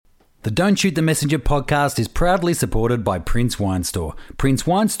The Don't Shoot the Messenger podcast is proudly supported by Prince Wine Store. Prince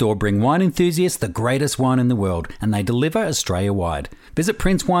Wine Store bring wine enthusiasts the greatest wine in the world, and they deliver Australia-wide. Visit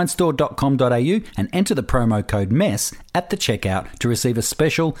princewinestore.com.au and enter the promo code MESS at the checkout to receive a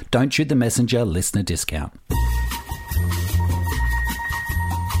special Don't Shoot the Messenger listener discount.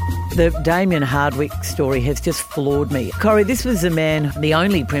 The Damien Hardwick story has just floored me. Corey, this was the man, the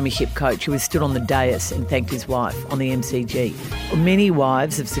only premiership coach who has stood on the dais and thanked his wife on the MCG. Many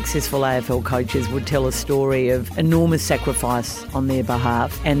wives of successful AFL coaches would tell a story of enormous sacrifice on their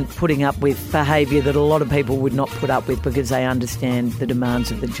behalf and putting up with behaviour that a lot of people would not put up with because they understand the demands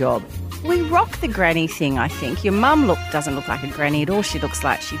of the job. We rock the granny thing, I think. Your mum doesn't look like a granny at all. She looks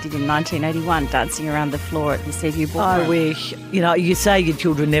like she did in 1981, dancing around the floor at the Seaview Ballroom. I wish. You say your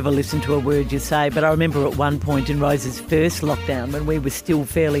children never listen to a word you say, but I remember at one point in Rose's first lockdown when we were still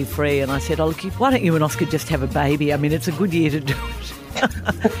fairly free, and I said, look, why don't you and Oscar just have a baby? I mean, it's a good year to do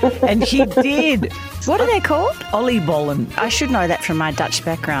it. And she did. What are they called? Oliebollen. I should know that from my Dutch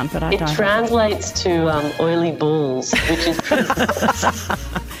background, but I don't. It translates to oily balls, which is...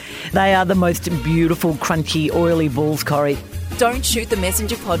 They are the most beautiful, crunchy, oily balls, Corrie. Don't Shoot the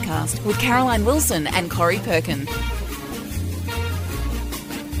Messenger podcast with Caroline Wilson and Corrie Perkin.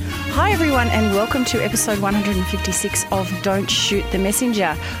 Hi everyone and welcome to episode 156 of Don't Shoot the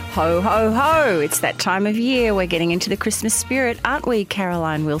Messenger. Ho, ho, ho. It's that time of year. We're getting into the Christmas spirit, aren't we,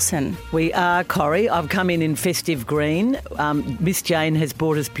 Caroline Wilson? We are, Corrie. I've come in festive green. Miss Jane has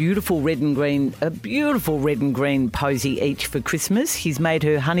brought us a beautiful red and green posy each for Christmas. He's made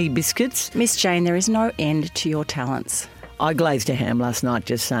her honey biscuits. Miss Jane, there is no end to your talents. I glazed a ham last night,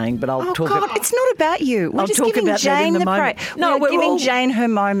 just saying, but I'll talk... Oh, God, it's not about you. We're I'll just talk giving about Jane that in the moment. praise. No, we're giving all, Jane her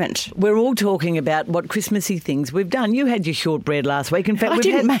moment. We're all talking about what Christmassy things we've done. You had your shortbread last week. In fact, I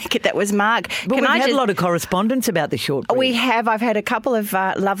didn't make it. That was Mark. But we've had a lot of correspondence about the shortbread. We have. I've had a couple of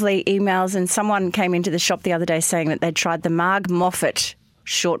lovely emails, and someone came into the shop the other day saying that they'd tried the Marg Moffat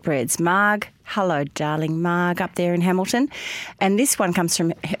shortbreads. Marg, hello, darling Marg, up there in Hamilton. And this one comes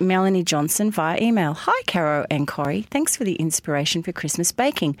from Melanie Johnson via email. Hi, Caro and Corrie. Thanks for the inspiration for Christmas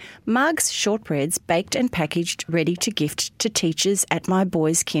baking. Marg's shortbreads baked and packaged, ready to gift to teachers at my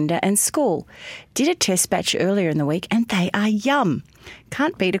boys' kinder and school. Did a test batch earlier in the week, and they are yum.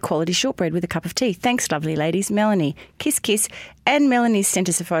 Can't beat a quality shortbread with a cup of tea. Thanks, lovely ladies. Melanie, kiss, kiss. And Melanie sent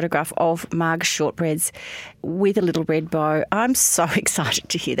us a photograph of Marg's shortbreads with a little red bow. I'm so excited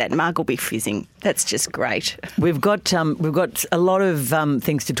to hear that. Marg will be fizzing. That's just great. We've got a lot of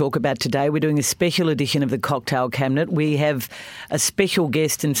things to talk about today. We're doing a special edition of the Cocktail Cabinet. We have a special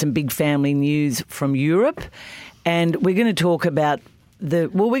guest and some big family news from Europe, and we're going to talk about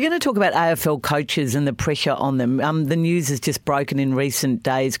AFL coaches and the pressure on them. The news has just broken in recent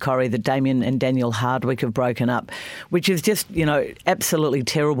days, Corrie, that Damien and Daniel Hardwick have broken up, which is just, absolutely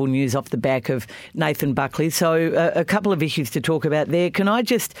terrible news off the back of Nathan Buckley. So a couple of issues to talk about there. Can I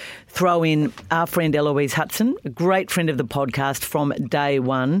just throw in our friend Eloise Hudson, a great friend of the podcast from day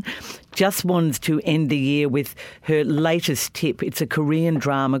one, just wants to end the year with her latest tip. It's a Korean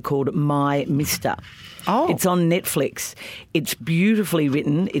drama called My Mister. Oh. It's on Netflix. It's beautifully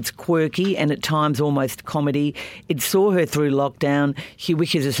written. It's quirky and at times almost comedy. It saw her through lockdown. She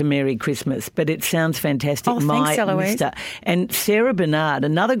wishes us a Merry Christmas, but it sounds fantastic. Oh, thanks, Eloise. Mister. And Sarah Bernard,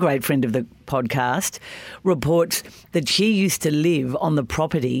 another great friend of the podcast, reports that she used to live on the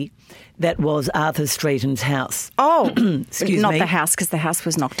property that was Arthur Streeton's house. Oh, Excuse not me. the house, because the house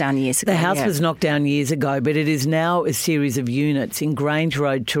was knocked down years ago. The house was knocked down years ago, but it is now a series of units in Grange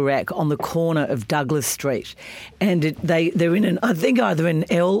Road, Toorak, on the corner of Douglas Street. And they're in either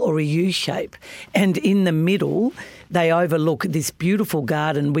an L or a U shape. And in the middle, they overlook this beautiful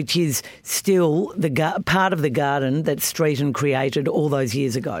garden, which is still part of the garden that Streeton created all those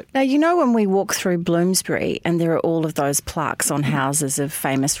years ago. Now, when we walk through Bloomsbury and there are all of those plaques on houses of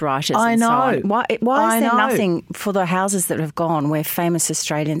famous writers I and know. so on, why is there know. nothing for the houses that have gone where famous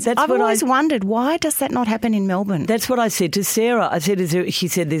Australians... That's I've what always wondered, why does that not happen in Melbourne? That's what I said to Sarah. She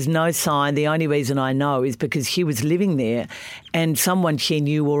said, there's no sign. The only reason I know is because she was living there and someone she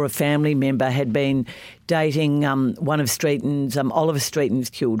knew or a family member had been dating one of Streeton's, Oliver Streeton's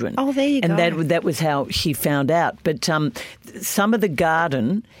children. Oh, there you go. And that was how she found out. But some of the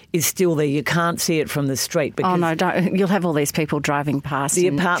garden is still there. You can't see it from the street. Oh, no, don't. You'll have all these people driving past the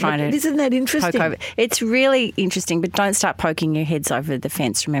and apartment. trying to Isn't that interesting? poke over. It's really interesting, but don't start poking your heads over the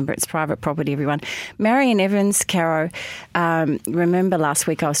fence. Remember, it's private property, everyone. Marion Evans, Caro, remember last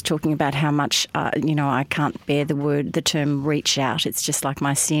week I was talking about how much, I can't bear the term reach out. It's just like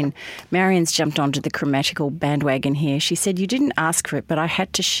my sin. Marion's jumped onto the cremation grammatical bandwagon here. She said, you didn't ask for it, but I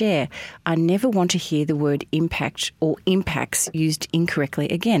had to share. I never want to hear the word impact or impacts used incorrectly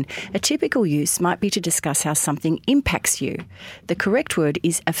again. A typical use might be to discuss how something impacts you. The correct word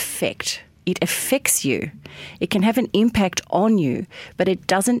is affect. It affects you. It can have an impact on you, but it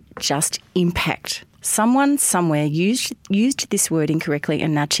doesn't just impact. Someone somewhere used this word incorrectly,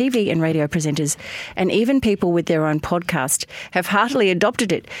 and now TV and radio presenters and even people with their own podcast have heartily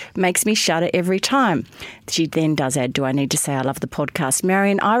adopted it. Makes me shudder every time. She then does add, do I need to say I love the podcast?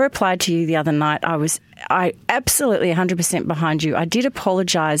 Marion, I replied to you the other night. I absolutely 100% behind you. I did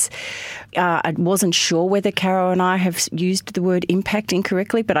apologise. I wasn't sure whether Caro and I have used the word impact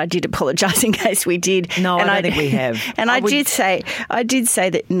incorrectly, but I did apologise in case we did. No, I don't think we have. And I did say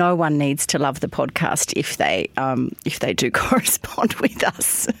that no one needs to love the podcast if they do correspond with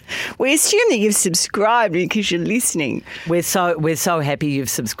us. We assume that you've subscribed because you're listening. We're so happy you've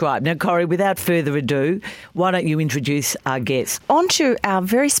subscribed. Now, Corrie, without further ado, why don't you introduce our guest? On to our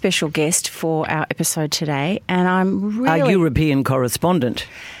very special guest for our episode today, and I'm really... Our European correspondent.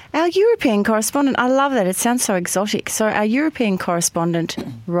 Our European correspondent, I love that. It sounds so exotic. So our European correspondent,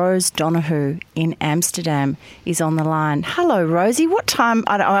 Rose Donoghue in Amsterdam, is on the line. Hello, Rosie. What time?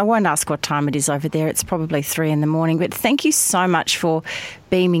 I won't ask what time it is over there. It's probably 3 a.m, but thank you so much for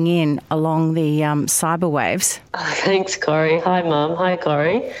beaming in along the cyber waves. Thanks, Corrie. Hi, Mum. Hi,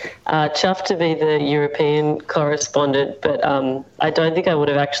 Corrie. Chuffed to be the European correspondent, but I don't think I would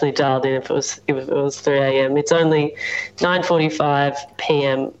have actually dialed in if it was 3 a.m. It's only 9:45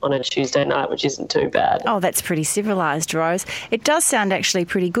 p.m. on a Tuesday night, which isn't too bad. Oh, that's pretty civilised, Rose. It does sound actually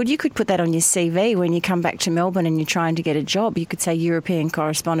pretty good. You could put that on your CV when you come back to Melbourne and you're trying to get a job. You could say European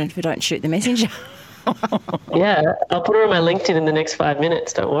correspondent for Don't Shoot the Messenger. Yeah, I'll put her on my LinkedIn in the next 5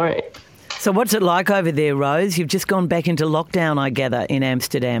 minutes, don't worry. So what's it like over there, Rose? You've just gone back into lockdown, I gather, in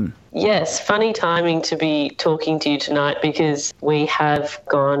Amsterdam. Yes, funny timing to be talking to you tonight because we have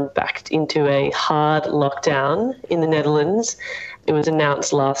gone back into a hard lockdown in the Netherlands. It was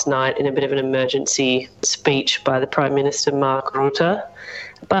announced last night in a bit of an emergency speech by the Prime Minister, Mark Rutte.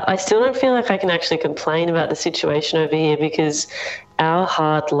 But I still don't feel like I can actually complain about the situation over here because our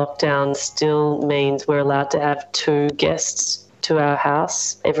hard lockdown still means we're allowed to have 2 guests to our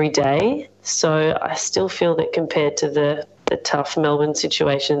house every day. So I still feel that compared to the tough Melbourne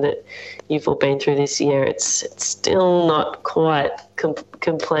situation that you've all been through this year, it's still not quite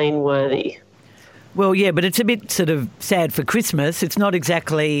complain worthy. Well, yeah, but it's a bit sort of sad for Christmas. It's not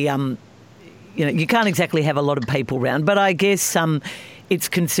exactly, you can't exactly have a lot of people around. But I guess it's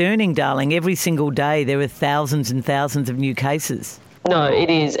concerning, darling. Every single day there are thousands and thousands of new cases. No, it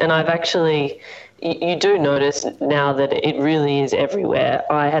is. And I've actually, you do notice now that it really is everywhere.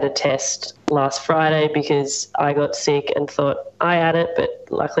 I had a test last Friday because I got sick and thought I had it, but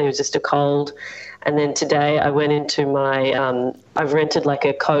luckily it was just a cold. And then today I went into my, I've rented like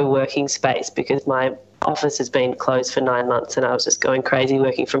a co-working space because my office has been closed for 9 months and I was just going crazy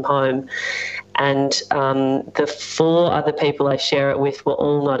working from home. And the 4 other people I share it with were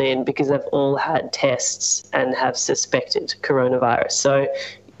all not in because they've all had tests and have suspected coronavirus. So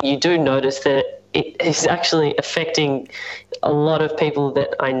you do notice that it is actually affecting a lot of people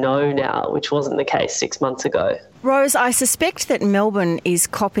that I know now, which wasn't the case 6 months ago. Rose, I suspect that Melbourne is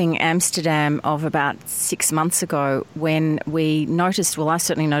copying Amsterdam of about 6 months ago when we noticed, well, I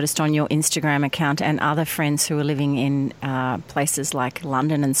certainly noticed on your Instagram account and other friends who are living in places like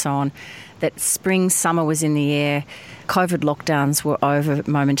London and so on, that spring, summer was in the air, COVID lockdowns were over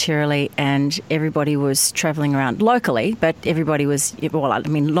momentarily and everybody was travelling around locally, but everybody was, well, I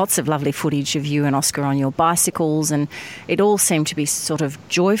mean, lots of lovely footage of you and Oscar on your bicycles and it all seemed to be sort of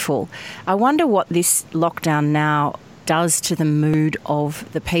joyful. I wonder what this lockdown now does to the mood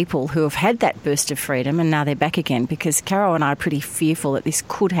of the people who have had that burst of freedom and now they're back again, because Caro and I are pretty fearful that this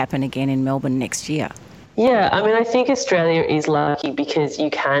could happen again in Melbourne next year. Yeah, I mean, I think Australia is lucky because you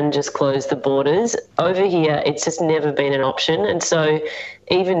can just close the borders. Over here, it's just never been an option. And so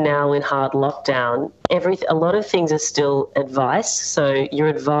even now in hard lockdown, a lot of things are still advice. So you're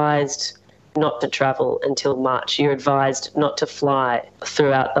advised not to travel until March. You're advised not to fly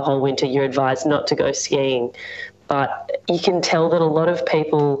throughout the whole winter. You're advised not to go skiing. But you can tell that a lot of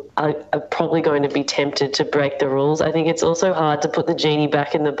people are probably going to be tempted to break the rules. I think it's also hard to put the genie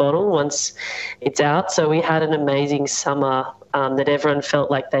back in the bottle once it's out. So we had an amazing summer that everyone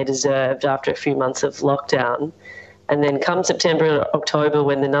felt like they deserved after a few months of lockdown. And then come September and October,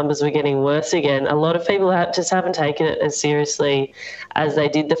 when the numbers were getting worse again, a lot of people just haven't taken it as seriously as they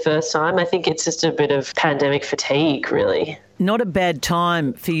did the first time. I think it's just a bit of pandemic fatigue, really. Not a bad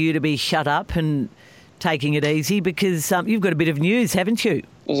time for you to be shut up and taking it easy because you've got a bit of news, haven't you?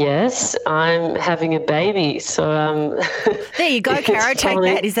 Yes, I'm having a baby, so there you go, Caro. Take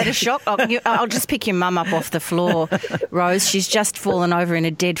that. Is that a shock? I'll just pick your mum up off the floor, Rose. She's just fallen over in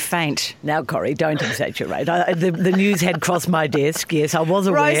a dead faint. Now, Corrie, don't exaggerate. The news had crossed my desk. Yes, I was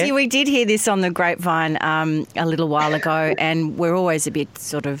aware. Rosie, we did hear this on the grapevine a little while ago, and we're always a bit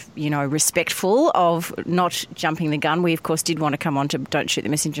sort of, respectful of not jumping the gun. We, of course, did want to come on to Don't Shoot the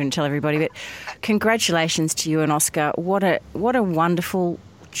Messenger and tell everybody, but congratulations to you and Oscar. What a wonderful,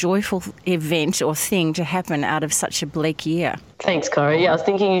 joyful event or thing to happen out of such a bleak year. Thanks, Corrie. Yeah, I was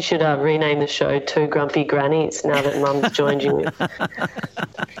thinking you should rename the show Two Grumpy Grannies now that Mum's joined you.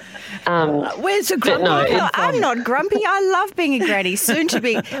 Where's the grumpy? No, I'm not grumpy. I love being a granny. Soon to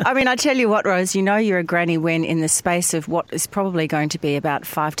be. I mean, I tell you what, Rose, you're a granny when in the space of what is probably going to be about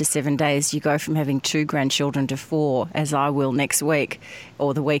 5 to 7 days, you go from having 2 grandchildren to 4, as I will next week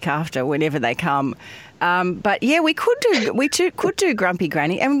or the week after, whenever they come. But yeah, we could do grumpy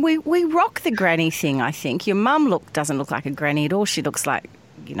granny, and we rock the granny thing. I think your mum doesn't look like a granny at all. She looks like,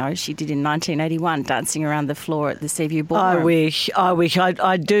 she did in 1981, dancing around the floor at the Seaview Ballroom. I wish.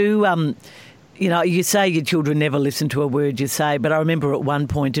 I do. You say your children never listen to a word you say, but I remember at one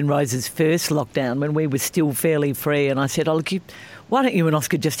point in Rose's first lockdown when we were still fairly free, and I said, why don't you and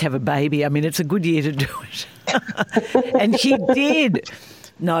Oscar just have a baby? I mean, it's a good year to do it. And she did.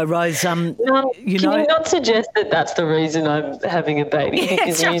 No, Rose, can you not suggest that that's the reason I'm having a baby? Yeah,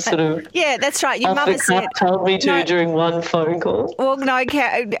 because you sort of... Yeah, that's right. Your mother said... told me to during one phone call. Well, no,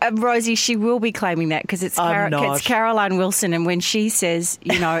 Rosie, she will be claiming that because it's Caroline Wilson, and when she says,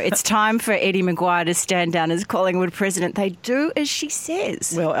 it's time for Eddie Maguire to stand down as Collingwood president, they do as she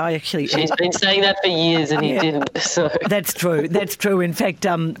says. Well, she's been saying that for years and he didn't, so... That's true. That's true. In fact,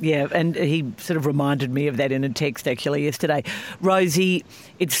 and he sort of reminded me of that in a text actually yesterday. Rosie...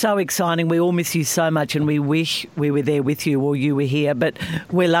 It's so exciting. We all miss you so much and we wish we were there with you or you were here. But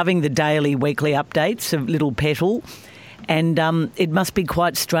we're loving the daily, weekly updates of Little Petal. And it must be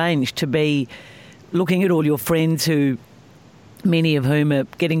quite strange to be looking at all your friends who, many of whom are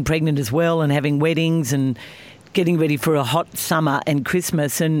getting pregnant as well and having weddings and getting ready for a hot summer and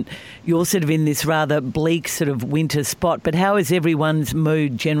Christmas. And you're sort of in this rather bleak sort of winter spot. But how is everyone's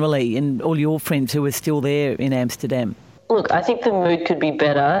mood generally and all your friends who are still there in Amsterdam? Look, I think the mood could be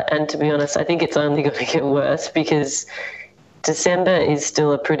better, and to be honest, I think it's only going to get worse because December is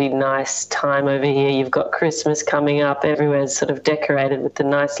still a pretty nice time over here. You've got Christmas coming up. Everywhere's sort of decorated with the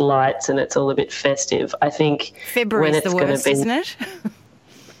nice lights and it's all a bit festive. I think February is the worst, isn't it?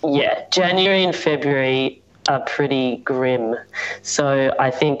 Yeah, January and February are pretty grim. So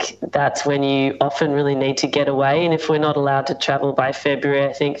I think that's when you often really need to get away, and if we're not allowed to travel by February,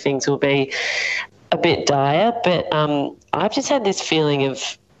 I think things will be a bit dire. But I've just had this feeling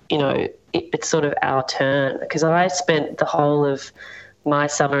of, it's sort of our turn, because I spent the whole of my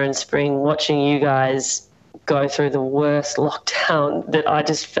summer and spring watching you guys go through the worst lockdown that I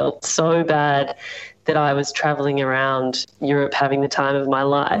just felt so bad that I was travelling around Europe having the time of my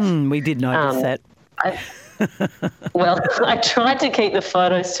life. We did notice that. I tried to keep the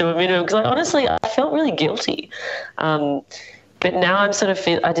photos to a minimum because honestly I felt really guilty. But now I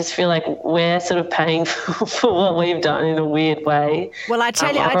just feel like we're sort of paying for what we've done in a weird way. Well, I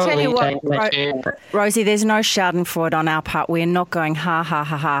tell you what, Rosie, there's no schadenfreude on our part. We're not going ha ha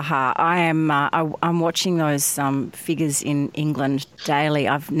ha ha ha. I'm watching those figures in England daily.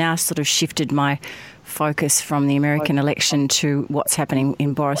 I've now sort of shifted my focus from the American election to what's happening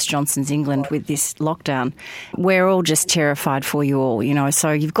in Boris Johnson's England with this lockdown. We're all just terrified for you all,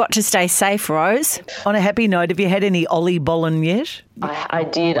 so you've got to stay safe, Rose. On a happy note, have you had any Ollie Bollen yet? I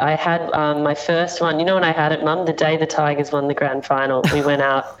did. I had my first one. When I had it, Mum? The day the Tigers won the grand final, we went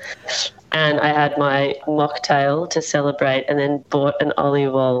out and I had my mocktail to celebrate and then bought an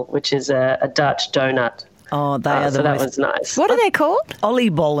Oliebollen, which is a Dutch donut. Oh, that was nice. What are they called?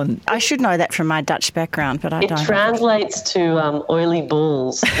 Oliebollen. I should know that from my Dutch background, but I don't. It translates to oily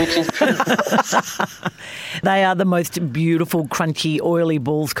balls, which is pretty nice. They are the most beautiful, crunchy, oily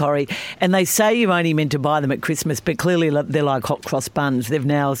balls, Corrie. And they say you're only meant to buy them at Christmas, but clearly they're like hot cross buns. They've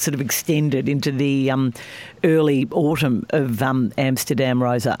now sort of extended into the early autumn of Amsterdam,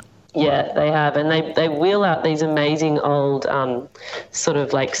 Rosa. Yeah, they have, and they wheel out these amazing old sort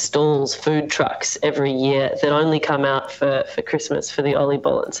of like stalls, food trucks every year that only come out for Christmas for the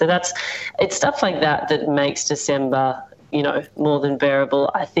Oliebollen. So it's stuff like that makes December, more than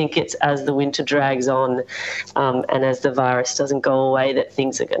bearable. I think it's as the winter drags on and as the virus doesn't go away that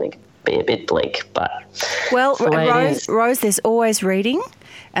things are going to be a bit bleak. But Rose, there's always reading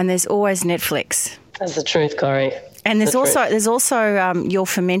and there's always Netflix. That's the truth, Corrie. And there's also you're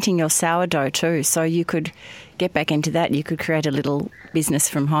fermenting your sourdough too, so you could get back into that. You could create a little business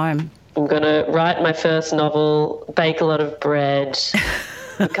from home. I'm going to write my first novel, bake a lot of bread,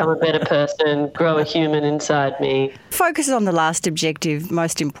 become a better person, grow a human inside me. Focus on the last objective,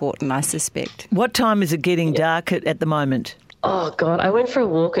 most important, I suspect. What time is it getting dark at the moment? Oh, God, I went for a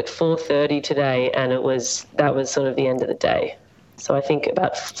walk at 4:30 today, and that was sort of the end of the day. So I think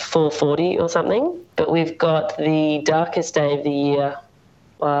about 4:40 or something. But we've got the darkest day of the year,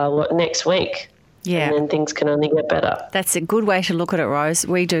 next week? Yeah. And then things can only get better. That's a good way to look at it, Rose.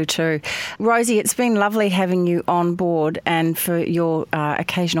 We do too. Rosie, it's been lovely having you on board and for your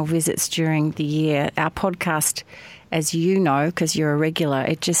occasional visits during the year. Our podcast, as you know, because you're a regular,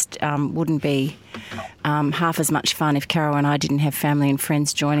 it just wouldn't be half as much fun if Caro and I didn't have family and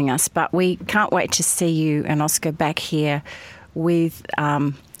friends joining us. But we can't wait to see you and Oscar back here with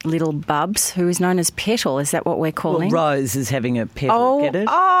little Bubs, who is known as Petal. Is that what we're calling? Well, Rose is having a Petal, get it?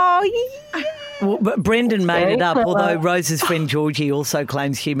 Oh, yeah. Well, but Brendan made it up, although Rose's friend Georgie also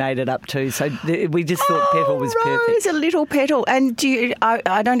claims she made it up too. So we just thought Petal was perfect. Rose, a little Petal. And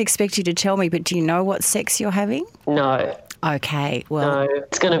I don't expect you to tell me, but do you know what sex you're having? No. Okay, well... No,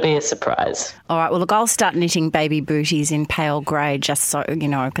 it's going to be a surprise. All right, well, look, I'll start knitting baby booties in pale grey just so,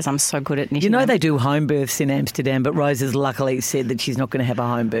 because I'm so good at knitting. You know them. they do home births in Amsterdam, but Rose has luckily said that she's not going to have a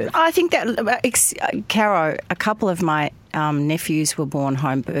home birth. I think that, Caro, a couple of my nephews were born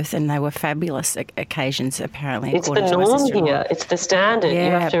home birth and they were fabulous occasions, apparently. It's the norm here. It's the standard. Yeah.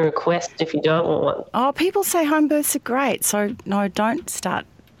 You have to request if you don't want one. Oh, people say home births are great. So, no, don't start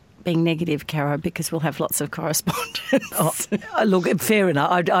being negative, Caro, because we'll have lots of correspondence. Look, fair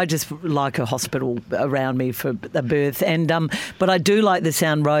enough. I just like a hospital around me for the birth, but I do like the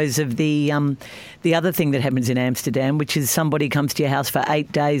sound, Rose, of the other thing that happens in Amsterdam, which is somebody comes to your house for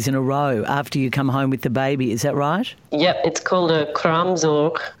 8 days in a row after you come home with the baby. Is that right? Yep, it's called a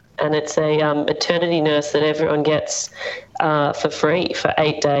kraamzorg, and it's a maternity nurse that everyone gets for free for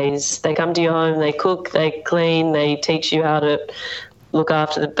 8 days. They come to your home, they cook, they clean, they teach you how to look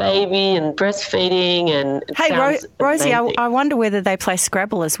after the baby and breastfeeding. And hey, Rosie, I wonder whether they play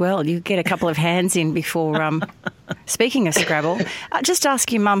Scrabble as well. You get a couple of hands in before. Speaking of Scrabble, just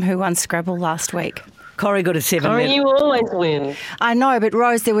ask your mum who won Scrabble last week. Corrie got a 7 Corrie, minute. you always win. I know, but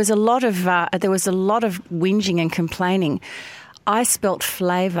Rose, there was a lot of whinging and complaining. I spelt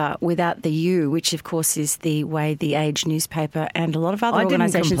flavour without the U, which of course is the way the Age newspaper and a lot of other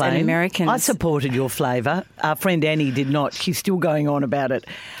organisations and Americans. I supported your flavour. Our friend Annie did not. She's still going on about it.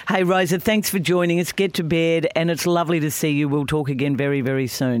 Hey, Rosa, thanks for joining us. Get to bed, and it's lovely to see you. We'll talk again very, very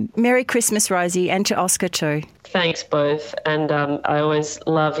soon. Merry Christmas, Rosie, and to Oscar too. Thanks both. And I always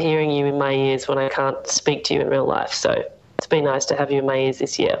love hearing you in my ears when I can't speak to you in real life. So it's been nice to have you in my ears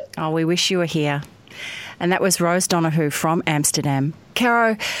this year. Oh, we wish you were here. And that was Rose Donoghue from Amsterdam.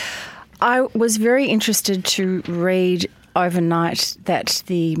 Caro, I was very interested to read overnight that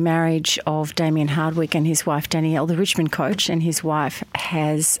the marriage of Damien Hardwick and his wife Danielle, the Richmond coach, and his wife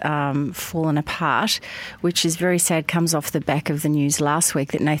has fallen apart, which is very sad. Comes off the back of the news last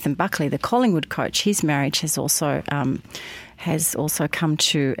week that Nathan Buckley, the Collingwood coach, his marriage has also come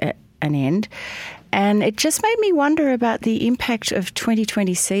to an end. And it just made me wonder about the impact of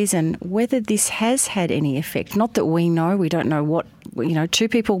 2020 season, whether this has had any effect. Not that we know. We don't know what, two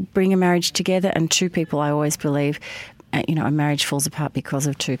people bring a marriage together, and two people, I always believe, a marriage falls apart because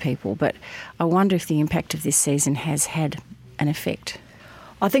of two people. But I wonder if the impact of this season has had an effect.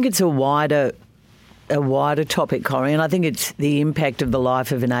 I think it's a wider topic, Corrie, and I think it's the impact of the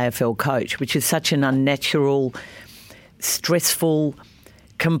life of an AFL coach, which is such an unnatural, stressful,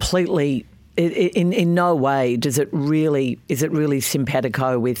 completely... In no way is it really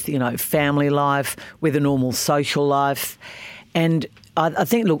simpatico with family life, with a normal social life, and I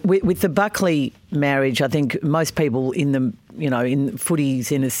think with the Buckley marriage, I think most people in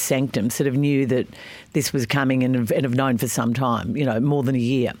footy's inner sanctum sort of knew that this was coming and have known for some time, more than a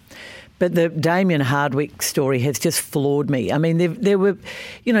year. But the Damien Hardwick story has just floored me. I mean, there were,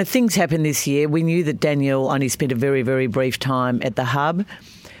 things happened this year. We knew that Danielle only spent a very, very brief time at the hub.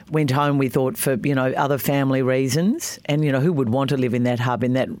 Went home, we thought, for, other family reasons. And, who would want to live in that hub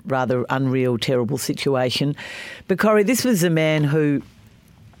in that rather unreal, terrible situation? But, Corrie, this was a man who,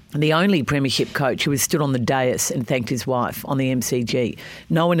 the only premiership coach who has stood on the dais and thanked his wife on the MCG.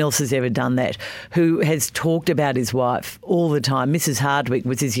 No one else has ever done that. Who has talked about his wife all the time. Mrs. Hardwick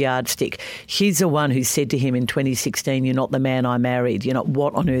was his yardstick. She's the one who said to him in 2016, "You're not the man I married.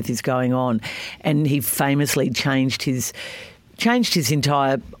 What on earth is going on?" And he famously changed his changed his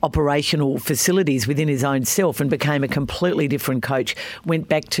entire operational facilities within his own self and became a completely different coach, went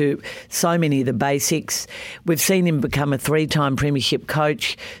back to so many of the basics. We've seen him become a 3-time premiership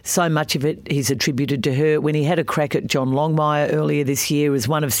coach. So much of it he's attributed to her. When he had a crack at John Longmire earlier this year as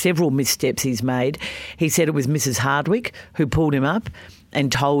one of several missteps he's made, he said it was Mrs. Hardwick who pulled him up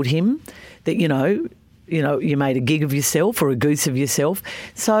and told him that, you made a gig of yourself or a goose of yourself.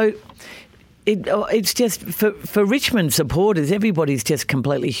 So it's just for Richmond supporters, everybody's just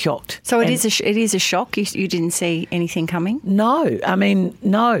completely shocked. So it is a shock. You didn't see anything coming? No, I mean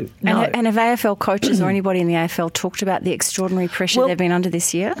no. And have AFL coaches or anybody in the AFL talked about the extraordinary pressure they've been under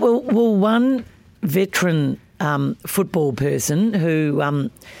this year? Well, one veteran football person who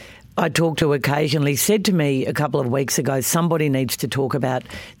I talk to occasionally said to me a couple of weeks ago, somebody needs to talk about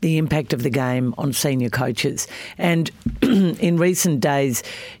the impact of the game on senior coaches. And in recent days,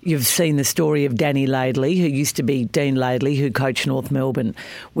 you've seen the story of Danny Laidley, who used to be Dean Laidley, who coached North Melbourne.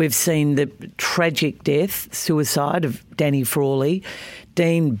 We've seen the tragic suicide of Danny Frawley.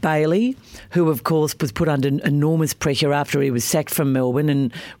 Dean Bailey, who of course was put under enormous pressure after he was sacked from Melbourne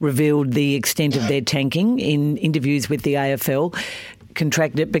and revealed the extent of their tanking in interviews with the AFL.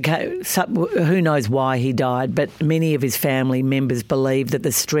 Contracted, who knows why he died, but many of his family members believe that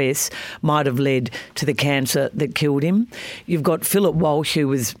the stress might have led to the cancer that killed him. You've got Philip Walsh, who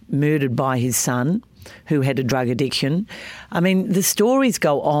was murdered by his son, who had a drug addiction. I mean, the stories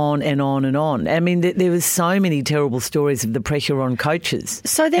go on and on and on. I mean, there was so many terrible stories of the pressure on coaches.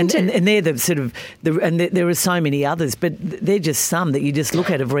 So then, and they're the sort of, and there are so many others, but they're just some that you just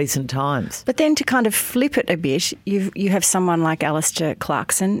look at of recent times. But then to kind of flip it a bit, you have someone like Alistair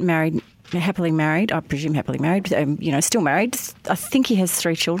Clarkson, happily married, I presume happily married, still married. I think he has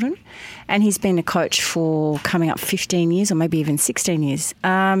 3 children, and he's been a coach for coming up 15 years or maybe even 16 years.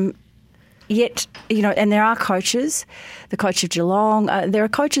 Yet, and there are coaches, the coach of Geelong, there are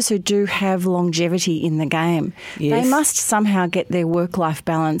coaches who do have longevity in the game. Yes. They must somehow get their work-life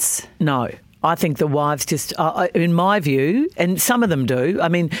balance. No. I think the wives just, in my view, and some of them do, I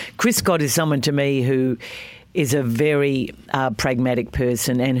mean, Chris Scott is someone to me who is a very pragmatic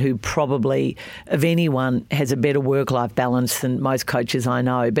person and who probably, of anyone, has a better work-life balance than most coaches I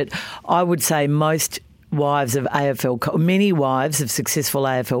know. But I would say many wives of successful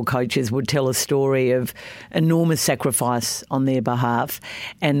AFL coaches would tell a story of enormous sacrifice on their behalf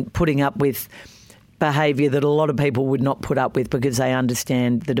and putting up with behaviour that a lot of people would not put up with because they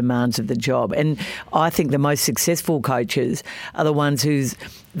understand the demands of the job. And I think the most successful coaches are the ones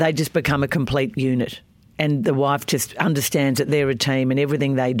they just become a complete unit. And the wife just understands that they're a team and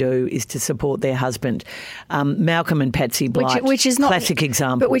everything they do is to support their husband. Malcolm and Patsy Blight, which is not, classic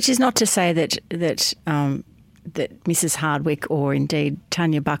example. But which is not to say that Mrs. Hardwick or indeed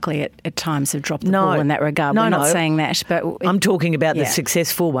Tanya Buckley at times have dropped the ball in that regard. We're not saying that. But I'm talking about the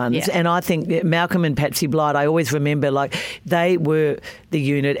successful ones. Yeah. And I think Malcolm and Patsy Blight, I always remember, they were the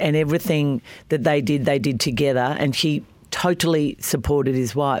unit and everything that they did together, and she totally supported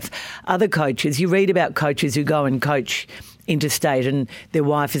his wife. Other coaches, you read about coaches who go and coach interstate and their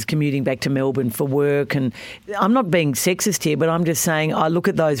wife is commuting back to Melbourne for work, and I'm not being sexist here, but I'm just saying I look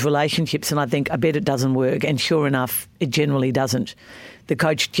at those relationships and I think I bet it doesn't work, and sure enough it generally doesn't. The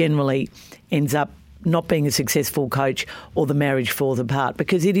coach generally ends up not being a successful coach, or the marriage falls apart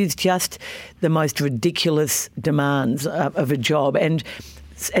because it is just the most ridiculous demands of a job. And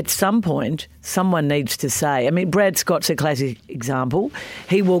at some point, someone needs to say, I mean, Brad Scott's a classic example.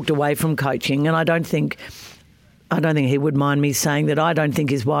 He walked away from coaching, and I don't think he would mind me saying that I don't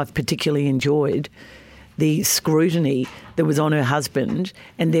think his wife particularly enjoyed the scrutiny that was on her husband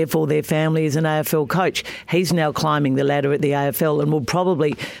and therefore their family as an AFL coach. He's now climbing the ladder at the AFL and will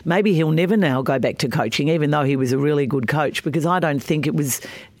maybe he'll never now go back to coaching, even though he was a really good coach, because I don't think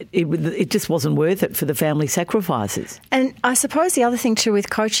it just wasn't worth it for the family sacrifices. And I suppose the other thing too with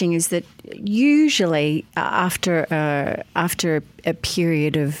coaching is that usually after a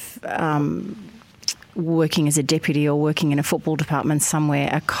period of working as a deputy or working in a football department somewhere,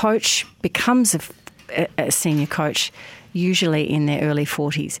 a coach becomes a senior coach usually in their early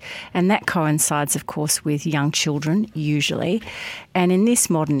 40s. And that coincides, of course, with young children, usually. And in this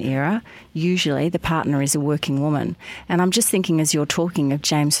modern era, usually the partner is a working woman. And I'm just thinking, as you're talking, of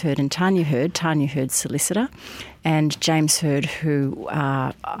James Hird and Tanya Hird's solicitor, and James Hird, who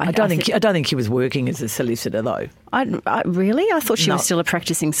I don't think he was working as a solicitor, though. Really? I thought she was still a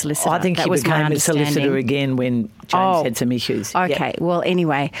practising solicitor. I think he became a solicitor again when James had some issues. Okay. Yep. Well,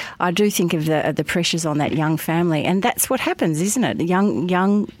 anyway, I do think of the pressures on that young family, and that's what happens, isn't it?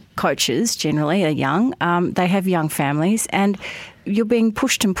 Young coaches generally are young. They have young families, and you're being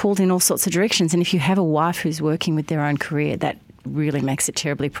pushed and pulled in all sorts of directions. And if you have a wife who's working with their own career, that really makes it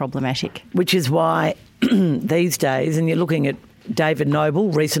terribly problematic. Which is why these days, and you're looking at David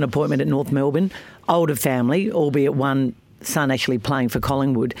Noble, recent appointment at North Melbourne, older family, albeit one son actually playing for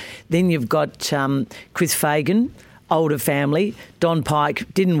Collingwood. Then you've got Chris Fagan, older family. Don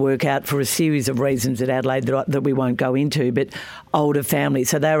Pike didn't work out for a series of reasons at Adelaide that we won't go into, but older family.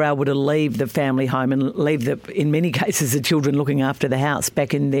 So they were able to leave the family home and leave, in many cases, the children looking after the house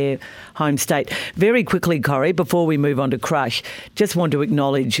back in their home state. Very quickly, Corrie, before we move on to Crush, just want to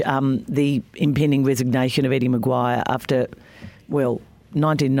acknowledge the impending resignation of Eddie Maguire after,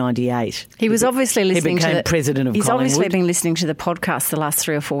 1998. He was obviously listening to the president of Collingwood. He's obviously been listening to the podcast the last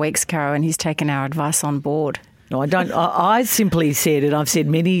 3 or 4 weeks, Caro, and he's taken our advice on board. No, I don't. I simply said, and I've said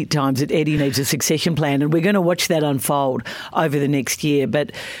many times, that Eddie needs a succession plan, and we're going to watch that unfold over the next year.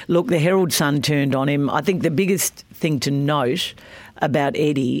 But look, the Herald Sun turned on him. I think the biggest thing to note about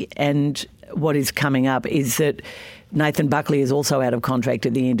Eddie and what is coming up is that Nathan Buckley is also out of contract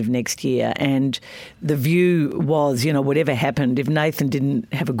at the end of next year, and the view was, whatever happened, if Nathan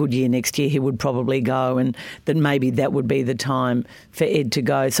didn't have a good year next year, he would probably go, and that maybe that would be the time for Ed to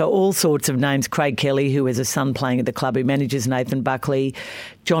go. So all sorts of names. Craig Kelly, who has a son playing at the club who manages Nathan Buckley.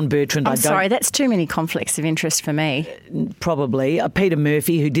 John Bertrand. I'm sorry, that's too many conflicts of interest for me. Probably. Peter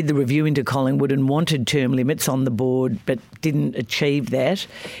Murphy, who did the review into Collingwood and wanted term limits on the board but didn't achieve that,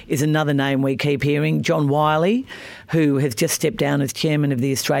 is another name we keep hearing. John Wiley, who has just stepped down as chairman of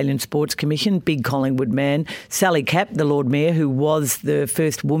the Australian Sports Commission, big Collingwood man. Sally Capp, the Lord Mayor, who was the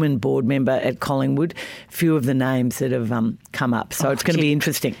first woman board member at Collingwood. Few of the names that have come up. So it's going to be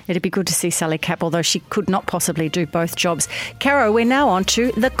interesting. It'd be good to see Sally Capp, although she could not possibly do both jobs. Caro, we're now on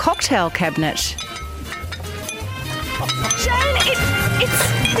to the cocktail cabinet. Jane,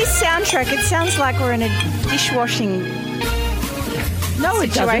 it's this soundtrack. It sounds like we're in a dishwashing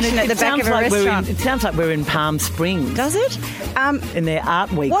situation at the back of a restaurant. It sounds like we're in Palm Springs. Does it? In their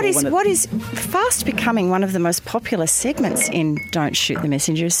art week. What is fast becoming one of the most popular segments in Don't Shoot the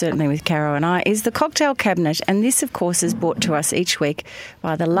Messenger, certainly with Caro and I, is the cocktail cabinet. And this, of course, is brought to us each week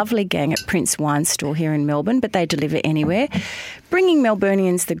by the lovely gang at Prince Wine Store here in Melbourne, but they deliver anywhere, bringing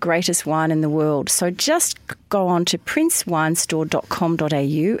Melburnians the greatest wine in the world. So just go on to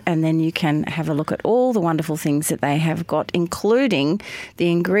princewinestore.com.au and then you can have a look at all the wonderful things that they have got, including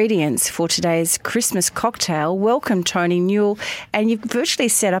the ingredients for today's Christmas cocktail. Welcome, Tony Newell. And you've virtually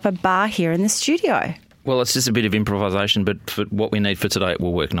set up a bar here in the studio. Well, it's just a bit of improvisation, but for what we need for today, it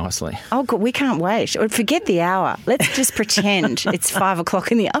will work nicely. Oh, good. We can't wait. Forget the hour. Let's just pretend it's 5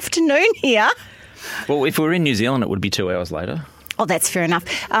 o'clock in the afternoon here. Well, if we were in New Zealand, it would be 2 hours later. Oh, that's fair enough.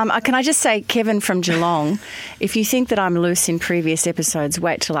 Can I just say, Kevin from Geelong, if you think that I'm loose in previous episodes,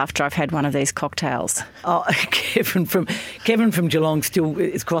 wait till after I've had one of these cocktails. Oh, Kevin from Geelong still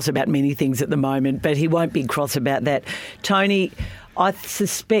is cross about many things at the moment, but he won't be cross about that. Tony, I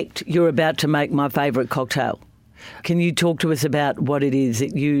suspect you're about to make my favourite cocktail. Can you talk to us about what it is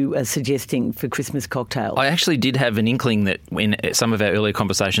that you are suggesting for Christmas cocktails? I actually did have an inkling that in some of our earlier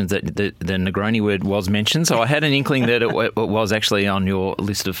conversations that the Negroni word was mentioned, so I had an inkling that it was actually on your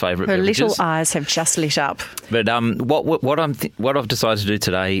list of favourite beverages. Her little eyes have just lit up. But what I've decided to do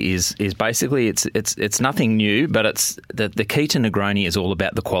today is basically it's nothing new, but it's the key to Negroni is all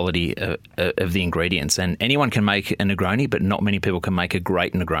about the quality of the ingredients, and anyone can make a Negroni, but not many people can make a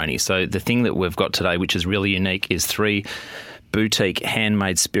great Negroni. So the thing that we've got today, which is really unique, is 3 boutique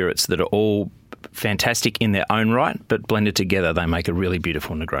handmade spirits that are all fantastic in their own right, but blended together they make a really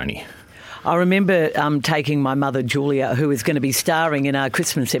beautiful Negroni. I remember taking my mother, Julia, who is going to be starring in our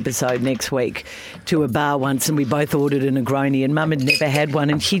Christmas episode next week, to a bar once, and we both ordered a Negroni, and Mum had never had one,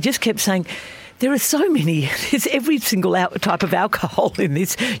 and she just kept saying, there are so many. There's every single type of alcohol in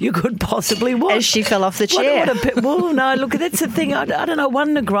this you could possibly want. As she fell off the chair. Well, no, look, that's the thing. I don't know,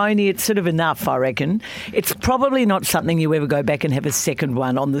 one Negroni, it's sort of enough, I reckon. It's probably not something you ever go back and have a second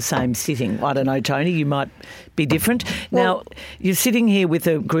one on the same sitting. I don't know, Tony, you might be different. Well, now, you're sitting here with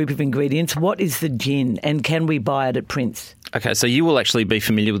a group of ingredients. What is the gin, and can we buy it at Prince? Okay, so you will actually be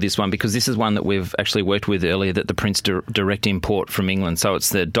familiar with this one because this is one that we've actually worked with earlier, that the Prince direct import from England. So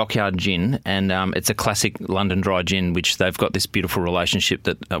it's the Dockyard Gin, and it's a classic London dry gin, which they've got this beautiful relationship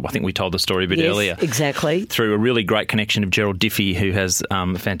that I think we told the story a bit earlier. Exactly. Through a really great connection of Gerald Diffie, who has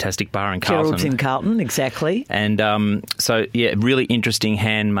a fantastic bar in Carlton. Gerald's in Carlton, exactly. And so, yeah, really interesting,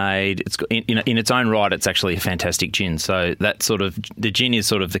 handmade. It's in its own right, it's actually a fantastic gin. So that the gin is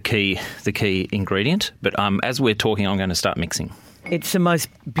sort of the key ingredient. But as we're talking, I'm going to start mixing. It's the most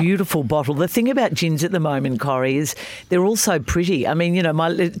beautiful bottle. The thing about gins at the moment, Corrie, is they're all so pretty. I mean,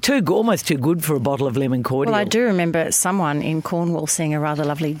 almost too good for a bottle of lemon cordial. Well, I do remember someone in Cornwall seeing a rather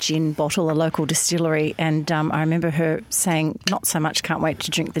lovely gin bottle, a local distillery, and I remember her saying, not so much can't wait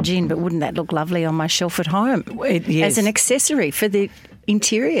to drink the gin, but wouldn't that look lovely on my shelf at home? Yes. As an accessory for the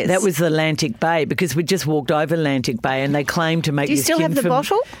interiors. That was the Atlantic Bay, because we just walked over Atlantic Bay and they claimed to make Do you this still gin have the from-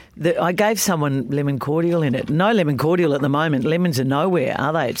 bottle? I gave someone lemon cordial in it. No lemon cordial at the moment. Lemons are nowhere,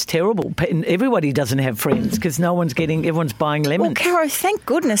 are they? It's terrible. Everybody doesn't have friends because everyone's buying lemons. Well, Caro, thank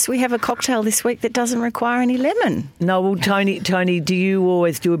goodness we have a cocktail this week that doesn't require any lemon. No, well, Tony, do you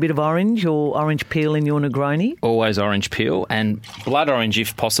always do a bit of orange or orange peel in your Negroni? Always orange peel and blood orange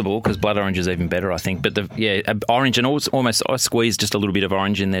if possible, because blood orange is even better, I think. But orange, and almost I squeeze just a little bit of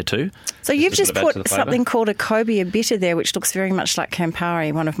orange in there too. So you've just add to the put flavour. something called a Cobia bitter there, which looks very much like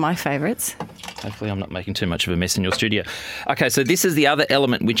Campari, one of my favourites. Hopefully I'm not making too much of a mess in your studio. Okay, so this is the other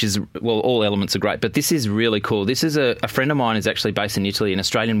element, which is, well, all elements are great, but this is really cool. This is a friend of mine is actually based in Italy, an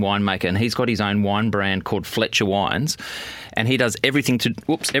Australian winemaker, and he's got his own wine brand called Fletcher Wines, and he does everything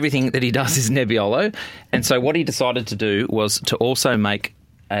that he does is Nebbiolo. And so what he decided to do was to also make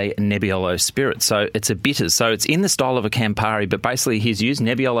a Nebbiolo spirit. So it's a bitters. So it's in the style of a Campari, but basically he's used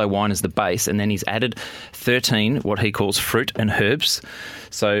Nebbiolo wine as the base, and then he's added 13 what he calls fruit and herbs.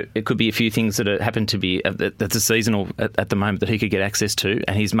 So it could be a few things that happen to be that's a seasonal at the moment that he could get access to,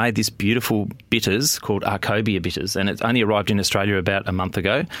 and he's made this beautiful bitters called Arcobia bitters, and it's only arrived in Australia about a month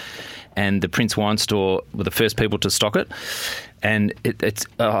ago, and the Prince Wine Store were the first people to stock it. And it's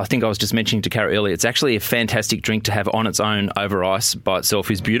I think I was just mentioning to Cara earlier, it's actually a fantastic drink to have on its own over ice by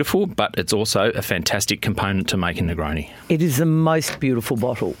itself is beautiful, but it's also a fantastic component to make a Negroni. It is the most beautiful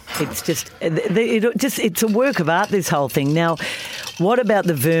bottle. It's it's a work of art, this whole thing. Now, what about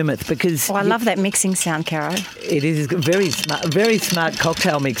the vermouth? Because I love that mixing sound, Caro. it is a very smart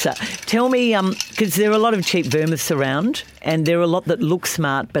cocktail mixer. Tell me, because there are a lot of cheap vermouths around, and there are a lot that look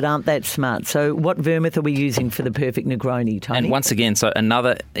smart but aren't that smart. So what vermouth are we using for the perfect Negroni, Tony? And once again, so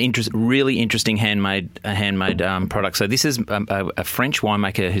another really interesting handmade product. So this is a French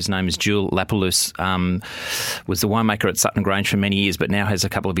winemaker whose name is Jules Lapalus, was the winemaker at Sutton Grange for many years, but now has a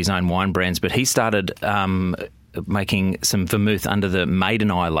couple of his own wine brands. But he started making some vermouth under the Maiden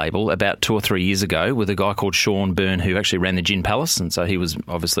Eye label about 2 or 3 years ago with a guy called Sean Byrne, who actually ran the Gin Palace, and so he was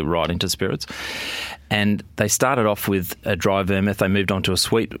obviously right into spirits. And they started off with a dry vermouth, they moved on to a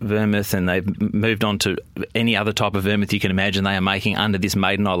sweet vermouth, and they've moved on to any other type of vermouth you can imagine they are making under this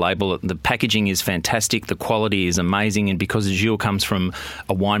Maiden Eye label. The packaging is fantastic, the quality is amazing, and because Gilles comes from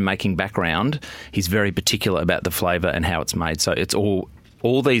a winemaking background, he's very particular about the flavour and how it's made. So it's all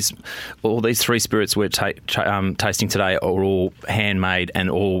these three spirits we're tasting today are all handmade and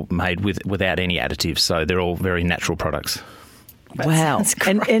all made without any additives. So they're all very natural products. Wow.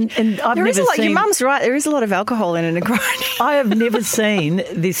 And I've There is never a lot. seen... Your mum's right. There is a lot of alcohol in a Negroni. I have never seen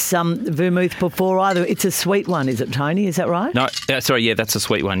this vermouth before either. It's a sweet one, is it, Tony? Is that right? No, sorry, yeah, that's a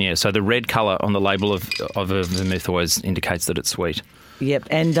sweet one, yeah. So the red colour on the label of a vermouth always indicates that it's sweet. Yep.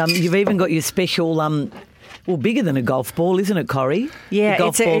 And you've even got your special... bigger than a golf ball, isn't it, Corrie? Yeah,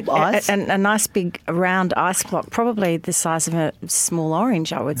 golf it's ball ice. a nice big round ice block, probably the size of a small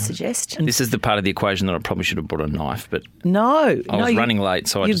orange, I would suggest. This is the part of the equation that I probably should have brought a knife, but No. I was running late,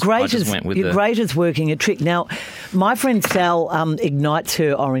 so I just went with your grater's working a trick. Now, my friend Sal ignites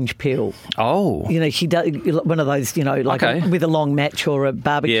her orange peel. Oh. You know, she does one of those, with a long match or a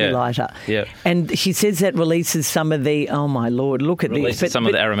barbecue lighter. Yeah. And she says that releases some of the, oh my Lord, look at Releases this. some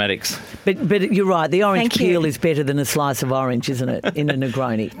of the aromatics. But you're right, the orange Thank you. peel is better than a slice of orange, isn't it, in a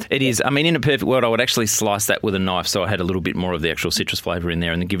Negroni? It is. I mean, in a perfect world, I would actually slice that with a knife so I had a little bit more of the actual citrus flavour in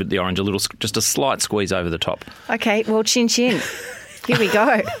there and then give it the orange just a slight squeeze over the top. Okay, well, chin chin. Here we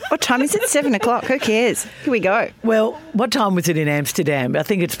go. What time is it? 7 o'clock. Who cares? Here we go. Well, what time was it in Amsterdam? I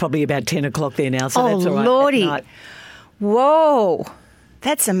think it's probably about 10 o'clock there now, so that's all right. Lordy. At night. Whoa.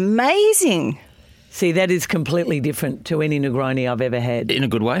 That's amazing. See, that is completely different to any Negroni I've ever had. In a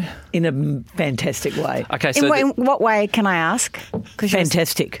good way? In a fantastic way. Okay, so... In what way, can I ask?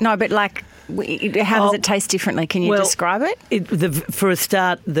 Fantastic. No, but how does it taste differently? Can you describe it? For a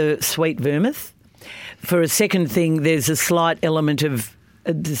start, the sweet vermouth. For a second thing, there's a slight element of...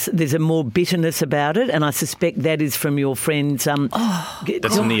 There's a more bitterness about it, and I suspect that is from your friend's... that's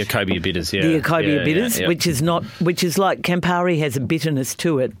from the Arcobia bitters, yeah. The Arcobia bitters, yeah. which is like Campari has a bitterness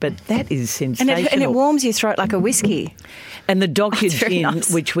to it, but that is sensational. And it warms your throat like a whiskey. And the Dockyard gin,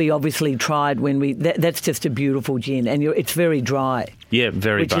 nice. which we obviously tried when that's just a beautiful gin, and it's very dry. Yeah,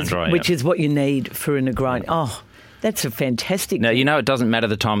 very bone dry. Which is what you need for a Negroni. Oh, that's a fantastic. Now, it doesn't matter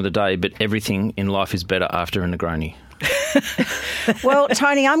the time of the day, but everything in life is better after a Negroni. Well,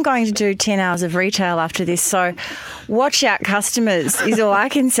 Tony, I'm going to do 10 hours of retail after this, so watch out, customers, is all I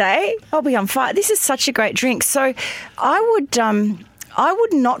can say. I'll be on fire. This is such a great drink. So I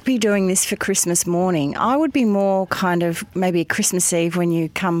would not be doing this for Christmas morning. I would be more kind of maybe Christmas Eve when you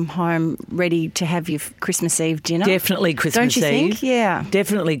come home ready to have your Christmas Eve dinner. Definitely Christmas Eve. Don't you think? Yeah.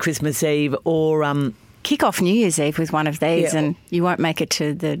 Definitely Christmas Eve or... Kick off New Year's Eve with one of these and you won't make it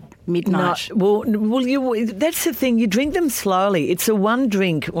to the midnight. No, that's the thing. You drink them slowly. It's a one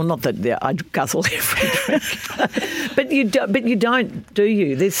drink. Well, not that I guzzle every drink, but you don't, do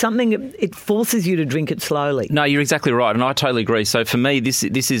you? There's something. It forces you to drink it slowly. No, you're exactly right, and I totally agree. So for me, this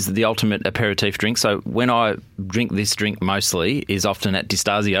is the ultimate aperitif drink. So when I drink this drink, mostly is often at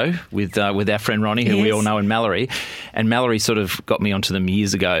Distasio with our friend Ronnie, who we all know, and Mallory. And Mallory sort of got me onto them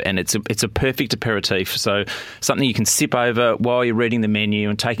years ago, and it's a perfect aperitif. So something you can sip over while you're reading the menu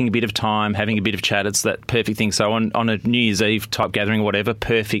and taking a bit of time, having a bit of chat. It's that perfect thing. So on a New Year's Eve type gathering or whatever,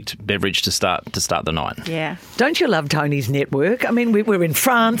 perfect beverage to start the night. Yeah. Don't you love Tony's network? I mean, we're in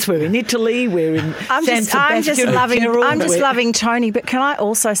France, we're in Italy, we're in San Sebastian. I'm just loving Tony. But can I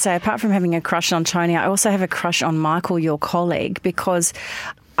also say, apart from having a crush on Tony, I also have a crush on Michael, your colleague, because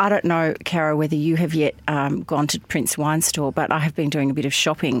I don't know, Cara, whether you have yet gone to Prince Wine Store, but I have been doing a bit of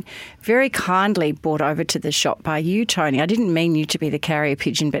shopping. Very kindly brought over to the shop by you, Tony. I didn't mean you to be the carrier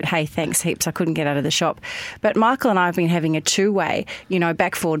pigeon, but hey, thanks heaps. I couldn't get out of the shop. But Michael and I have been having a two-way,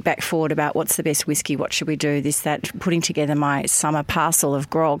 back forward about what's the best whiskey, what should we do, this, that, putting together my summer parcel of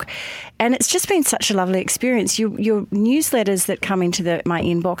grog. And it's just been such a lovely experience. Your newsletters that come into my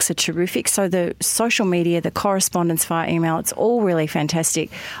inbox are terrific. So the social media, the correspondence via email, it's all really fantastic.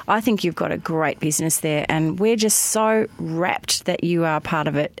 I think you've got a great business there, and we're just so rapt that you are part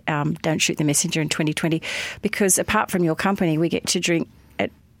of it. Don't Shoot the Messenger in 2020, because apart from your company, we get to drink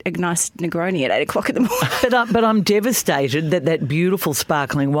a nice Negroni at 8 o'clock in the morning. But I'm devastated that beautiful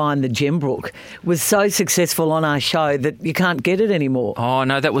sparkling wine, the Gembrook, was so successful on our show that you can't get it anymore. Oh,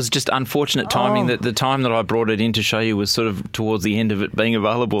 no, that was just unfortunate timing. That the time that I brought it in to show you was sort of towards the end of it being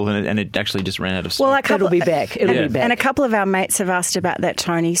available, and it actually just ran out of stock. Well, it'll be back. It'll be back. And a couple of our mates have asked about that,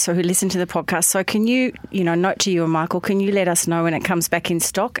 Tony, so who listen to the podcast. So can you, note to you and Michael, can you let us know when it comes back in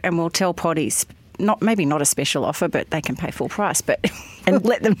stock, and we'll tell Poddies, maybe not a special offer, but they can pay full price, but and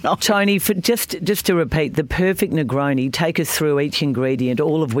let them know. Tony, for just to repeat, the perfect Negroni, take us through each ingredient,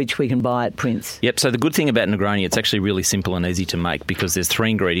 all of which we can buy at Prince. Yep, so the good thing about Negroni, it's actually really simple and easy to make because there's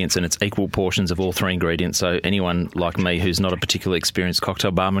 3 ingredients and it's equal portions of all 3 ingredients. So anyone like me who's not a particularly experienced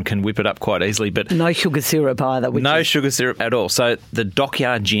cocktail barman can whip it up quite easily. But no sugar syrup either. Sugar syrup at all. So the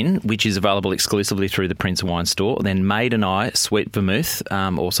Dockyard Gin, which is available exclusively through the Prince Wine Store, then Maid and I Sweet Vermouth,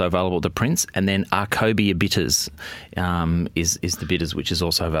 also available at the Prince, and then Arcobia Bitters is the bitters, which is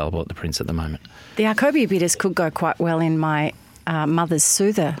also available at the Prince at the moment. The Arcobia Bitters could go quite well in my mother's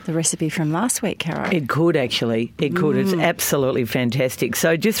soother, the recipe from last week, Caro. It could, actually. It could. It's absolutely fantastic.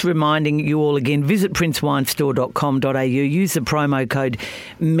 So just reminding you all again, visit princewinestore.com.au, use the promo code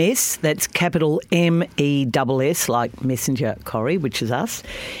MESS, that's capital MESS, like Messenger Corrie, which is us,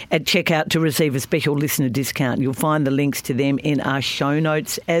 at checkout to receive a special listener discount. You'll find the links to them in our show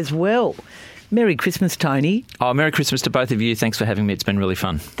notes as well. Merry Christmas, Tony. Oh, Merry Christmas to both of you. Thanks for having me. It's been really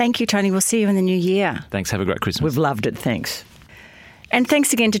fun. Thank you, Tony. We'll see you in the new year. Thanks. Have a great Christmas. We've loved it. Thanks. And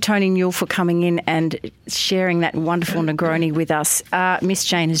thanks again to Tony Newell for coming in and sharing that wonderful Negroni with us. Miss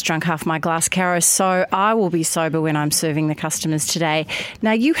Jane has drunk half my glass, Caro, so I will be sober when I'm serving the customers today.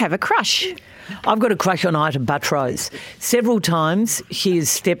 Now, you have a crush. I've got a crush on Ita Buttrose. Several times she has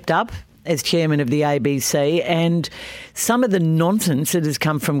stepped up as chairman of the ABC, and some of the nonsense that has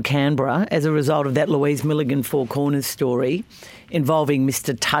come from Canberra as a result of that Louise Milligan Four Corners story involving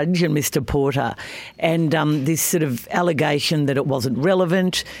Mr Tudge and Mr Porter, and this sort of allegation that it wasn't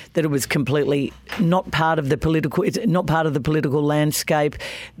relevant, that it was completely not part of the political landscape,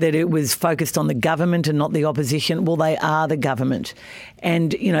 that it was focused on the government and not the opposition. Well, they are the government.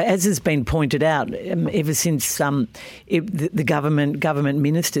 And, as has been pointed out, ever since the government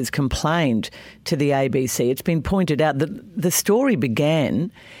ministers complained to the ABC, it's been pointed out that the story began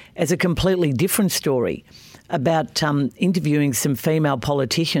as a completely different story about interviewing some female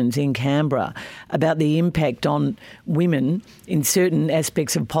politicians in Canberra about the impact on women in certain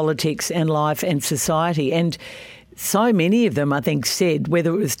aspects of politics and life and society. And so many of them, I think, said,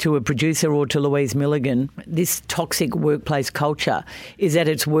 whether it was to a producer or to Louise Milligan, this toxic workplace culture is at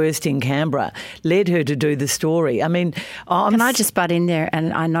its worst in Canberra, led her to do the story. I mean, can I just butt in there?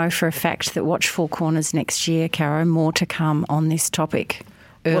 And I know for a fact that watch Four Corners next year, Caro, more to come on this topic.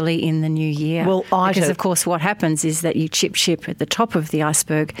 early in the new year. Well, because, of course, what happens is that you chip at the top of the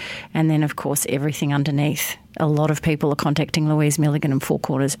iceberg and then, of course, everything underneath. A lot of people are contacting Louise Milligan and Four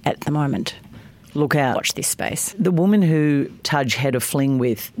Corners at the moment. Look out. Watch this space. The woman who Tudge had a fling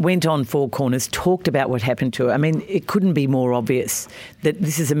with went on Four Corners, talked about what happened to her. I mean, it couldn't be more obvious that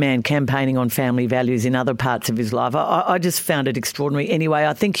this is a man campaigning on family values in other parts of his life. I just found it extraordinary. Anyway,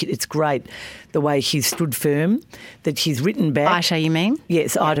 I think it's great the way she's stood firm, that she's written back. Ita, you mean?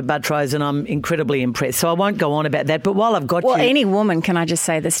 Yes, Ita Buttrose, and I'm incredibly impressed. So I won't go on about that. But while I've got you... Well, any woman, can I just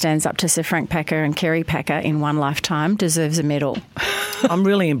say, that stands up to Sir Frank Packer and Kerry Packer in one lifetime deserves a medal. I'm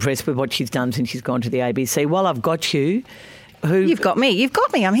really impressed with what she's done since she's gone to the ABC. While I've got you... You've got me.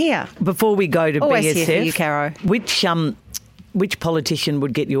 I'm here. Before we go to Always BSF... here for you, Caro. Which politician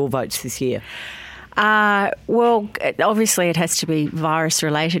would get your votes this year? Well, obviously it has to be virus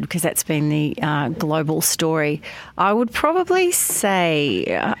related because that's been the global story. I would probably say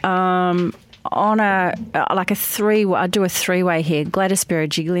on I'd do a three-way here: Gladys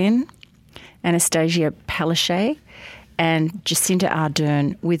Berejiklian, Anastasia Palaszczuk, and Jacinda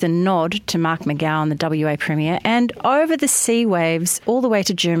Ardern, with a nod to Mark McGowan, the WA Premier, and over the sea waves all the way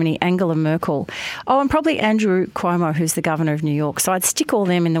to Germany, Angela Merkel. Oh, and probably Andrew Cuomo, who's the Governor of New York. So I'd stick all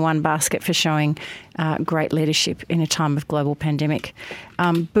them in the one basket for showing great leadership in a time of global pandemic.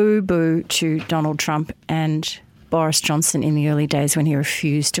 Boo to Donald Trump and Boris Johnson in the early days when he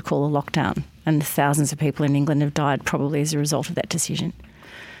refused to call a lockdown, and thousands of people in England have died probably as a result of that decision.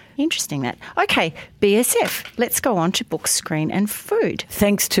 Interesting that. Okay, BSF. Let's go on to books, screen and food.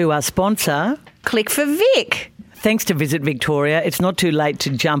 Thanks to our sponsor, Click for Vic. Thanks to Visit Victoria. It's not too late to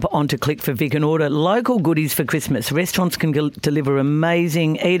jump onto Click for Vic and order local goodies for Christmas. Restaurants can deliver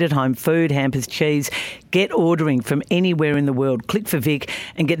amazing eat-at-home food, hampers, cheese. Get ordering from anywhere in the world. Click for Vic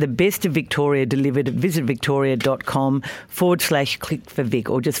and get the best of Victoria delivered at visitvictoria.com/Click for Vic,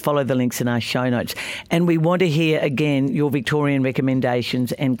 or just follow the links in our show notes. And we want to hear, again, your Victorian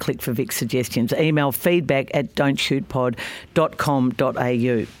recommendations and Click for Vic suggestions. Email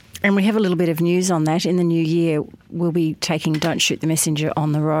feedback@don'tshootpod.com.au. And we have a little bit of news on that. In the new year, we'll be taking Don't Shoot the Messenger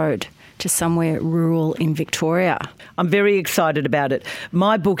on the road to somewhere rural in Victoria. I'm very excited about it.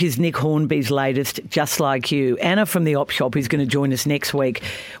 My book is Nick Hornby's latest, Just Like You. Anna from the Op Shop, who's going to join us next week,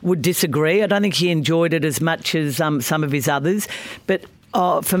 would disagree. I don't think he enjoyed it as much as some of his others. But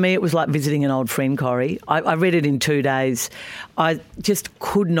for me, it was like visiting an old friend, Corrie. I read it in 2 days. I just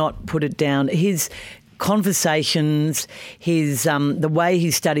could not put it down. His conversations, his the way he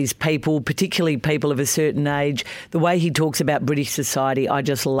studies people, particularly people of a certain age, the way he talks about British society, I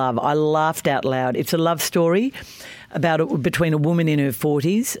just love. I laughed out loud. It's a love story between a woman in her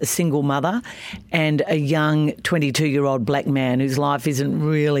 40s, a single mother, and a young 22-year-old black man whose life isn't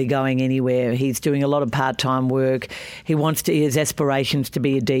really going anywhere. He's doing a lot of part-time work. He has aspirations to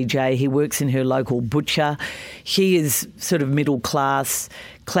be a DJ. He works in her local butcher. She is sort of middle class,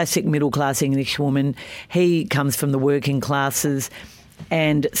 classic middle-class English woman. He comes from the working classes,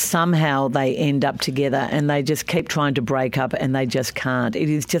 and somehow they end up together and they just keep trying to break up and they just can't. It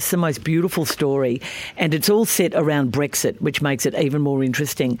is just the most beautiful story, and it's all set around Brexit, which makes it even more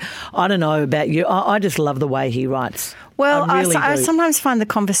interesting. I don't know about you. I just love the way he writes. Well, I really I do. sometimes find the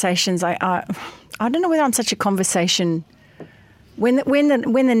conversations, I don't know whether I'm such a conversation... When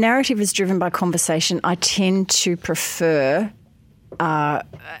the narrative is driven by conversation, I tend to prefer a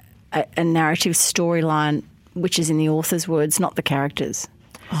narrative storyline which is in the author's words, not the characters.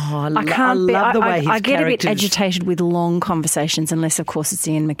 Oh, I love the way his I get characters... a bit agitated with long conversations, unless, of course, it's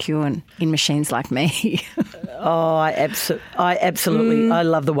Ian McEwan in Machines Like Me. I absolutely I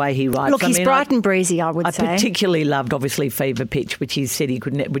love the way he writes. Look, he's bright and breezy, I would say. I particularly loved, obviously, Fever Pitch, which he said he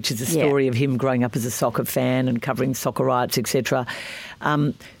couldn't, which is a story of him growing up as a soccer fan and covering soccer riots, etc.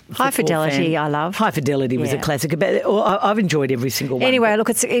 High Fidelity, I love. High Fidelity was a classic. I've enjoyed every single one. Anyway, look,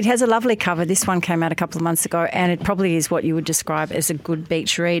 it has a lovely cover. This one came out a couple of months ago, and it probably is what you would describe as a good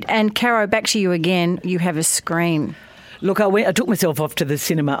beach read. And Caro, back to you again. You have a screen. Look, I took myself off to the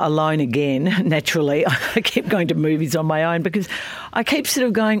cinema alone again, naturally. I kept going to movies on my own because I keep sort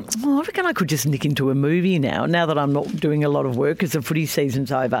of going, I reckon I could just nick into a movie now that I'm not doing a lot of work because the footy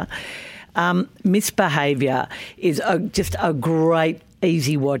season's over. Misbehaviour is just a great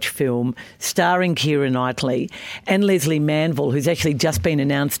easy watch film starring Keira Knightley and Leslie Manville, who's actually just been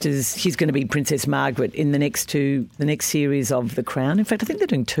announced as she's going to be Princess Margaret in the next series of The Crown. In fact, I think they're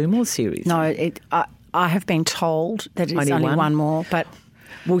doing 2 more series. No, I have been told that it's only one more, but...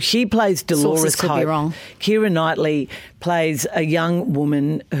 Well, she plays Dolores Sources could Hope. Be wrong. Keira Knightley plays a young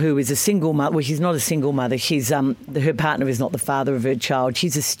woman who is a single mother. Well, she's not a single mother. She's her partner is not the father of her child.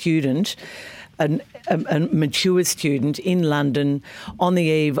 She's a student a mature student in London on the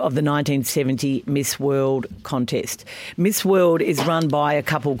eve of the 1970 Miss World contest. Miss World is run by a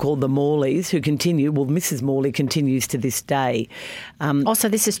couple called the Morleys who continue, well, Mrs. Morley continues to this day. So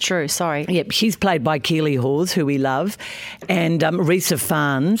this is true, sorry. Yep, she's played by Keely Hawes, who we love, and Risa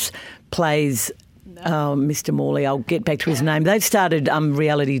Farnes plays Mr. Morley. I'll get back to his name. They've started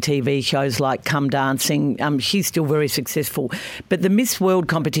reality TV shows like Come Dancing. She's still very successful. But the Miss World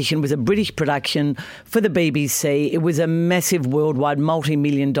competition was a British production for the BBC. It was a massive worldwide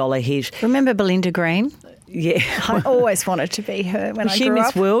multi-million-dollar hit. Remember Belinda Green? Yeah. I always wanted to be her when I grew up. Was she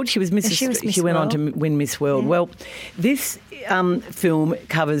Miss World? She was Mrs. She went on to win Miss World. Yeah. Well, this film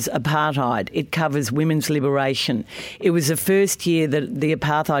covers apartheid. It covers women's liberation. It was the first year that the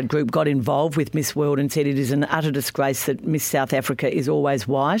apartheid group got involved with Miss World and said it is an utter disgrace that Miss South Africa is always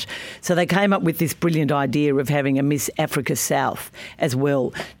white. So they came up with this brilliant idea of having a Miss Africa South as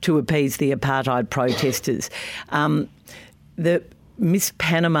well to appease the apartheid protesters. The Miss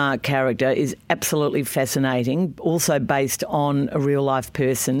Panama character is absolutely fascinating, also based on a real-life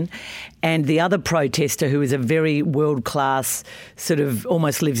person. And the other protester, who is a very world-class, sort of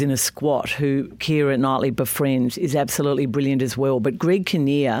almost lives in a squat, who Keira Knightley befriends, is absolutely brilliant as well. But Greg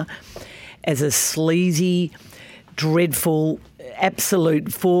Kinnear, as a sleazy, dreadful,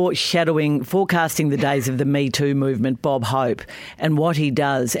 absolute forecasting the days of the Me Too movement, Bob Hope, and what he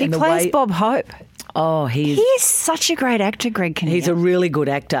does. He plays Bob Hope. Oh, he is such a great actor, Greg Kinnear. He's a really good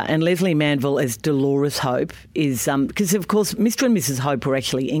actor. And Leslie Manville as Dolores Hope is, because of course Mr. and Mrs. Hope were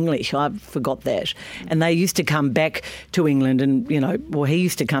actually English. I forgot that. And they used to come back to England and, he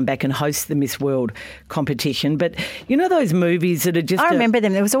used to come back and host the Miss World competition. But you know those movies that are just... I remember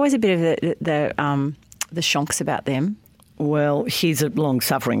them. There was always a bit of the shonks about them. Well, she's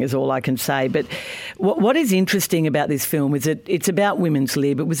long-suffering is all I can say. But what is interesting about this film is that it's about women's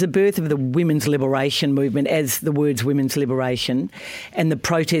lib. It was the birth of the women's liberation movement, as the words women's liberation, and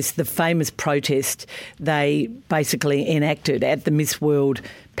the famous protest they basically enacted at the Miss World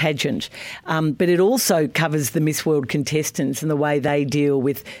pageant. But it also covers the Miss World contestants and the way they deal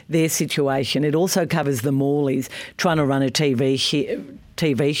with their situation. It also covers the Morleys trying to run a TV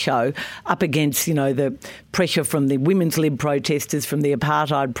show up against, the pressure from the women's lib protesters, from the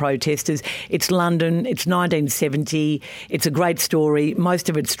apartheid protesters. It's London, it's 1970, it's a great story, most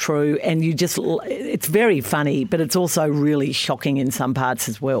of it's true, and it's very funny, but it's also really shocking in some parts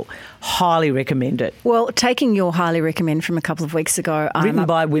as well. Highly recommend it. Well, taking your highly recommend from a couple of weeks ago... Written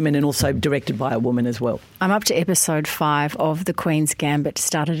by women and also directed by a woman as well. I'm up to episode 5 of The Queen's Gambit,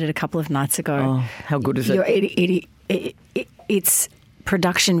 started it a couple of nights ago. Oh, how good is it? It's...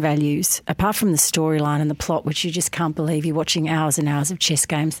 production values, apart from the storyline and the plot, which you just can't believe. You're watching hours and hours of chess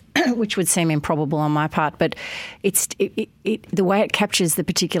games, which would seem improbable on my part, but it's the way it captures the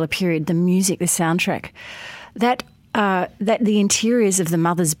particular period, the music, the soundtrack, that the interiors of the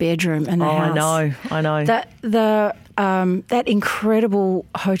mother's bedroom and the house. I know. That incredible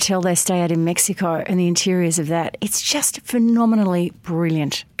hotel they stay at in Mexico and the interiors of that, it's just phenomenally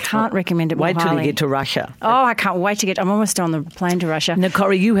brilliant. Can't recommend it more highly. Wait till you get to Russia. Oh, I can't wait to get... I'm almost on the plane to Russia. Now,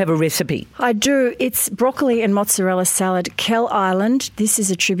 Corrie, you have a recipe. I do. It's broccoli and mozzarella salad. Kel Island, this is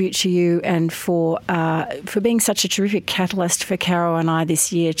a tribute to you and for being such a terrific catalyst for Caro and I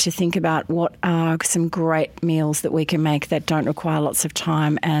this year to think about what are some great meals that we can make that don't require lots of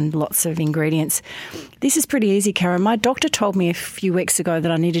time and lots of ingredients. This is pretty easy, Caro. My doctor told me a few weeks ago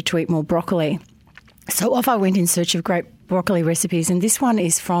that I needed to eat more broccoli. So off I went in search of great broccoli recipes, and this one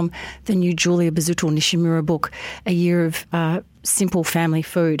is from the new Julia Bazuto Nishimura book, A Year of Simple Family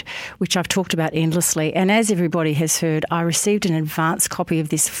Food, which I've talked about endlessly. And as everybody has heard, I received an advance copy of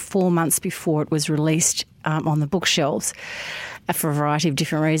this 4 months before it was released on the bookshelves for a variety of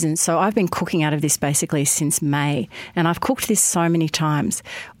different reasons. So I've been cooking out of this basically since May, and I've cooked this so many times.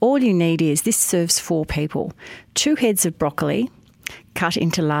 All you need is, this serves 4 people, 2 heads of broccoli cut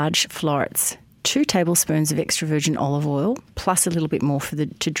into large florets, 2 tablespoons of extra virgin olive oil, plus a little bit more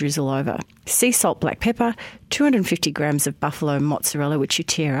to drizzle over. Sea salt, black pepper, 250 grams of buffalo mozzarella, which you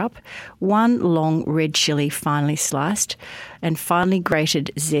tear up, 1 long red chilli finely sliced, and finely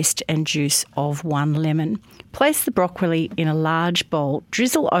grated zest and juice of 1 lemon. Place the broccoli in a large bowl,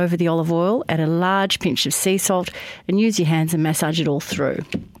 drizzle over the olive oil, add a large pinch of sea salt, and use your hands and massage it all through.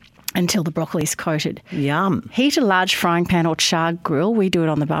 until the broccoli is coated. Yum. Heat a large frying pan or charred grill. We do it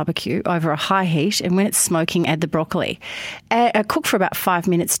on the barbecue over a high heat, and when it's smoking, add the broccoli. Cook for about 5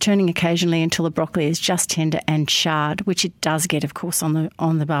 minutes, turning occasionally until the broccoli is just tender and charred, which it does get, of course, on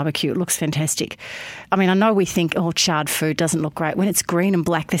the barbecue. It looks fantastic. I mean, I know we think, charred food doesn't look great. When it's green and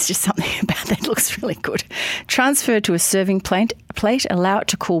black, there's just something about that looks really good. Transfer to a serving plate. Allow it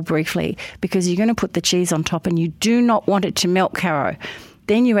to cool briefly because you're going to put the cheese on top and you do not want it to melt, Caro.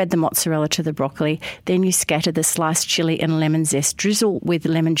 Then you add the mozzarella to the broccoli. Then you scatter the sliced chilli and lemon zest. Drizzle with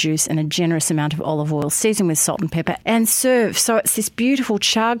lemon juice and a generous amount of olive oil. Season with salt and pepper and serve. So it's this beautiful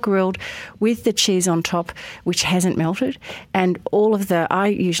char grilled with the cheese on top, which hasn't melted. And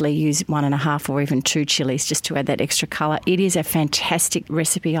I usually use 1.5 or even 2 chilies just to add that extra colour. It is a fantastic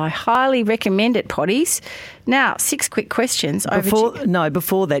recipe. I highly recommend it, potties. Now, 6 quick questions. Before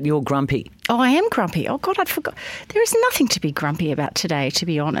that, you're grumpy. Oh, I am grumpy. Oh, God, I'd forgot. There is nothing to be grumpy about today, to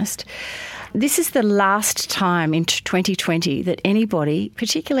be honest. This is the last time in 2020 that anybody,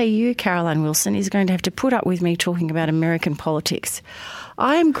 particularly you, Caroline Wilson, is going to have to put up with me talking about American politics.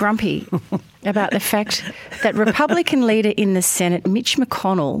 I am grumpy about the fact that Republican leader in the Senate, Mitch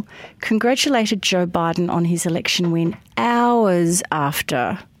McConnell, congratulated Joe Biden on his election win hours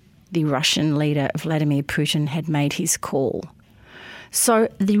after the Russian leader, Vladimir Putin, had made his call. So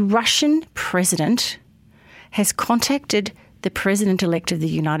the Russian president has contacted the president-elect of the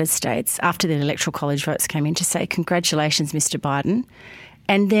United States after the Electoral College votes came in to say, congratulations, Mr. Biden.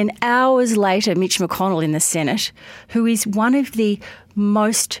 And then hours later, Mitch McConnell in the Senate, who is one of the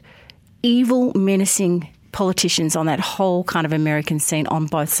most evil, menacing politicians on that whole kind of American scene on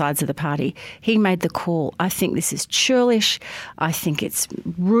both sides of the party, he made the call. I think this is churlish. I think it's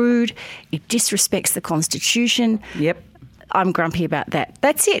rude. It disrespects the Constitution. Yep. I'm grumpy about that.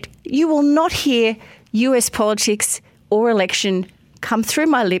 That's it. You will not hear US politics or election come through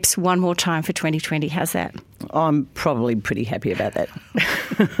my lips one more time for 2020. How's that? I'm probably pretty happy about that.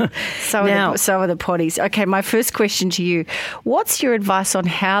 So are the potties. Okay, my first question to you. What's your advice on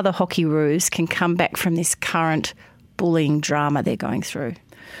how the Hockeyroos can come back from this current bullying drama they're going through?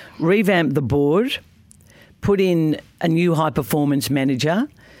 Revamp the board, put in a new high-performance manager,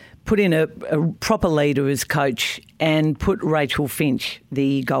 put in a proper leader as coach, and put Rachel Finch,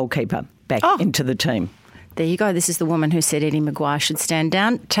 the goalkeeper, back into the team. There you go. This is the woman who said Eddie Maguire should stand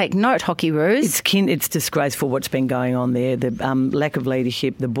down. Take note, Hockeyroos. It's disgraceful what's been going on there. The lack of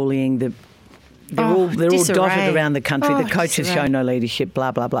leadership, the bullying, they're all dotted around the country. The coaches show no leadership,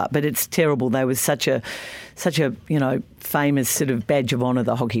 blah blah blah. But it's terrible. They were such a famous sort of badge of honour,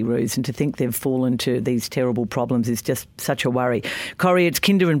 the Hockeyroos, and to think they've fallen to these terrible problems is just such a worry. Corrie, it's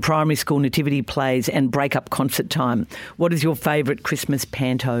kinder and primary school nativity plays and break-up concert time. What is your favourite Christmas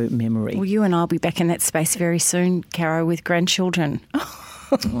panto memory? Well, you and I'll be back in that space very soon, Caro, with grandchildren.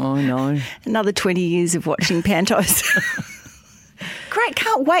 Oh, no. Another 20 years of watching pantos. Great.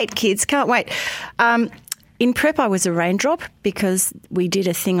 Can't wait, kids. Can't wait. In prep, I was a raindrop because we did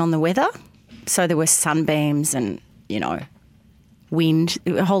a thing on the weather. So there were sunbeams and, wind.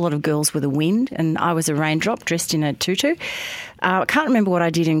 A whole lot of girls were the wind, and I was a raindrop dressed in a tutu. I can't remember what I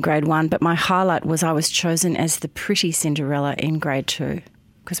did in grade 1, but my highlight was I was chosen as the pretty Cinderella in grade 2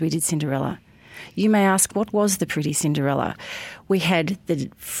 because we did Cinderella. You may ask, what was the pretty Cinderella? We had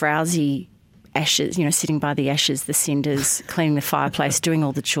the frowsy ashes, sitting by the ashes, the cinders, cleaning the fireplace, doing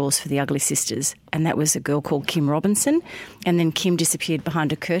all the chores for the ugly sisters. And that was a girl called Kim Robinson. And then Kim disappeared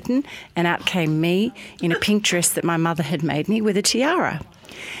behind a curtain and out came me in a pink dress that my mother had made me with a tiara.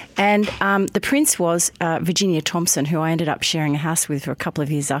 And the prince was Virginia Thompson, who I ended up sharing a house with for a couple of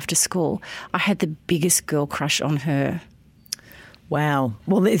years after school. I had the biggest girl crush on her. Wow.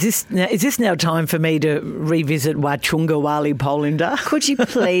 Well, is this now time for me to revisit Wachunga Wali Polinda? Could you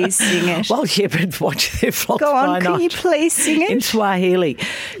please sing it? While shepherds watch their flocks Go on, by night. can you please sing it? In Swahili.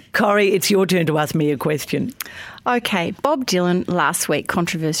 Corrie, it's your turn to ask me a question. Okay, Bob Dylan last week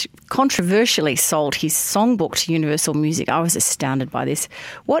controversially sold his songbook to Universal Music. I was astounded by this.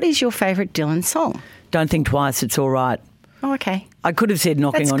 What is your favourite Dylan song? Don't Think Twice, It's All Right. Oh, okay. I could have said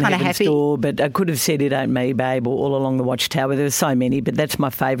Knocking That's on kinda Heaven's happy. Door, but I could have said It Ain't Me, Babe, or All Along the Watchtower. There were so many, but that's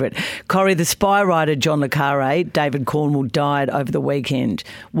my favourite. Corrie, the spy writer John le Carré, David Cornwell, died over the weekend.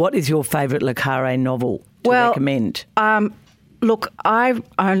 What is your favourite le Carré novel to recommend? Look, I've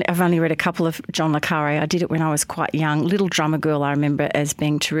only read a couple of John le Carré. I did it when I was quite young. Little Drummer Girl I remember as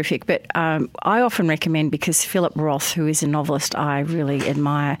being terrific. But I often recommend, because Philip Roth, who is a novelist I really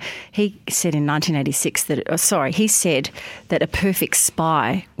admire, he said in 1986 that A Perfect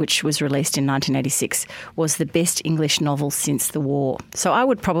Spy, which was released in 1986, was the best English novel since the war. So I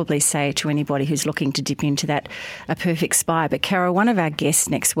would probably say to anybody who's looking to dip into that, A Perfect Spy. But Caro, one of our guests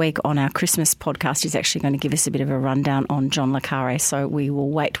next week on our Christmas podcast is actually going to give us a bit of a rundown on John le Carré. So we will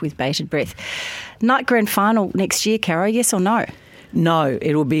wait with bated breath. Night Grand Final next year, Caro, yes or no? No,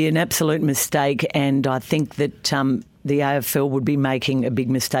 it will be an absolute mistake, and I think that the AFL would be making a big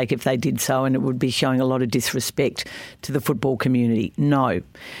mistake if they did so, and it would be showing a lot of disrespect to the football community. No.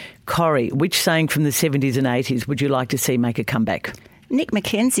 Corrie, which saying from the 70s and 80s would you like to see make a comeback? Nick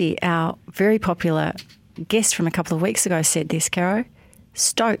McKenzie, our very popular guest from a couple of weeks ago, said this, Caro.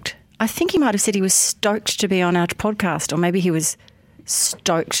 Stoked. I think he might have said he was stoked to be on our podcast, or maybe he was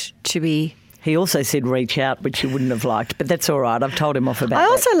stoked to be... He also said reach out, which you wouldn't have liked, but that's all right. I've told him off about I that.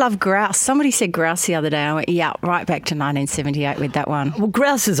 also love grouse. Somebody said grouse the other day. I went, yeah, right back to 1978 with that one. Well,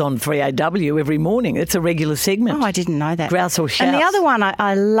 grouse is on 3AW every morning. It's a regular segment. Oh, I didn't know that. Grouse or shouse. And the other one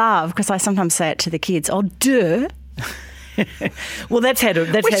I love, because I sometimes say it to the kids, duh. Well, that's had a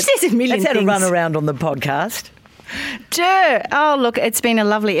things. run around on the podcast. Duh. Oh, look, it's been a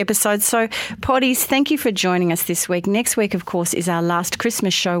lovely episode. So, Poddies, thank you for joining us this week. Next week, of course, is our last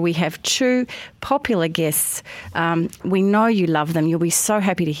Christmas show. We have two popular guests. We know you love them. You'll be so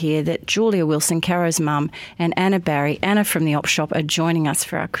happy to hear that Julia Wilson, Caro's mum, and Anna Barry, Anna from the Op Shop, are joining us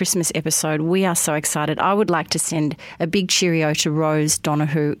for our Christmas episode. We are so excited. I would like to send a big cheerio to Rose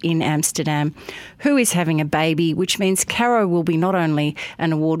Donahue in Amsterdam, who is having a baby, which means Caro will be not only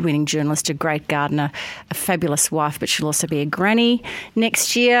an award-winning journalist, a great gardener, a fabulous wife, but she'll also be a granny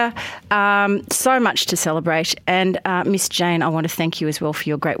next year. So much to celebrate. And Miss Jane, I want to thank you as well for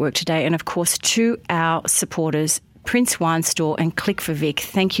your great work today. And of course, to our supporters, Prince Wine Store and Click for Vic.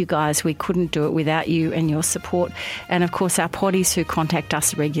 Thank you guys. We couldn't do it without you and your support. And of course, our poddies who contact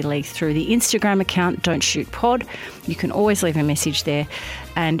us regularly through the Instagram account, Don't Shoot Pod. You can always leave a message there.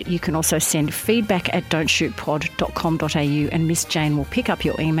 And you can also send feedback at don'tshootpod.com.au, and Miss Jane will pick up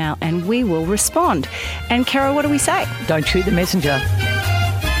your email and we will respond. And Caro, what do we say? Don't shoot the messenger.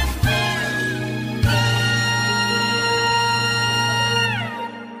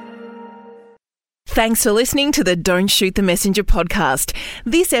 Thanks for listening to the Don't Shoot the Messenger podcast.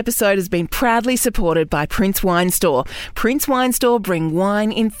 This episode has been proudly supported by Prince Wine Store. Prince Wine Store bring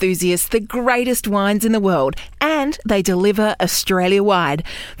wine enthusiasts the greatest wines in the world, and they deliver Australia-wide.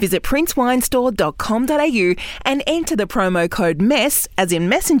 Visit princewinestore.com.au and enter the promo code MESS, as in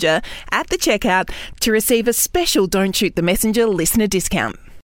messenger, at the checkout to receive a special Don't Shoot the Messenger listener discount.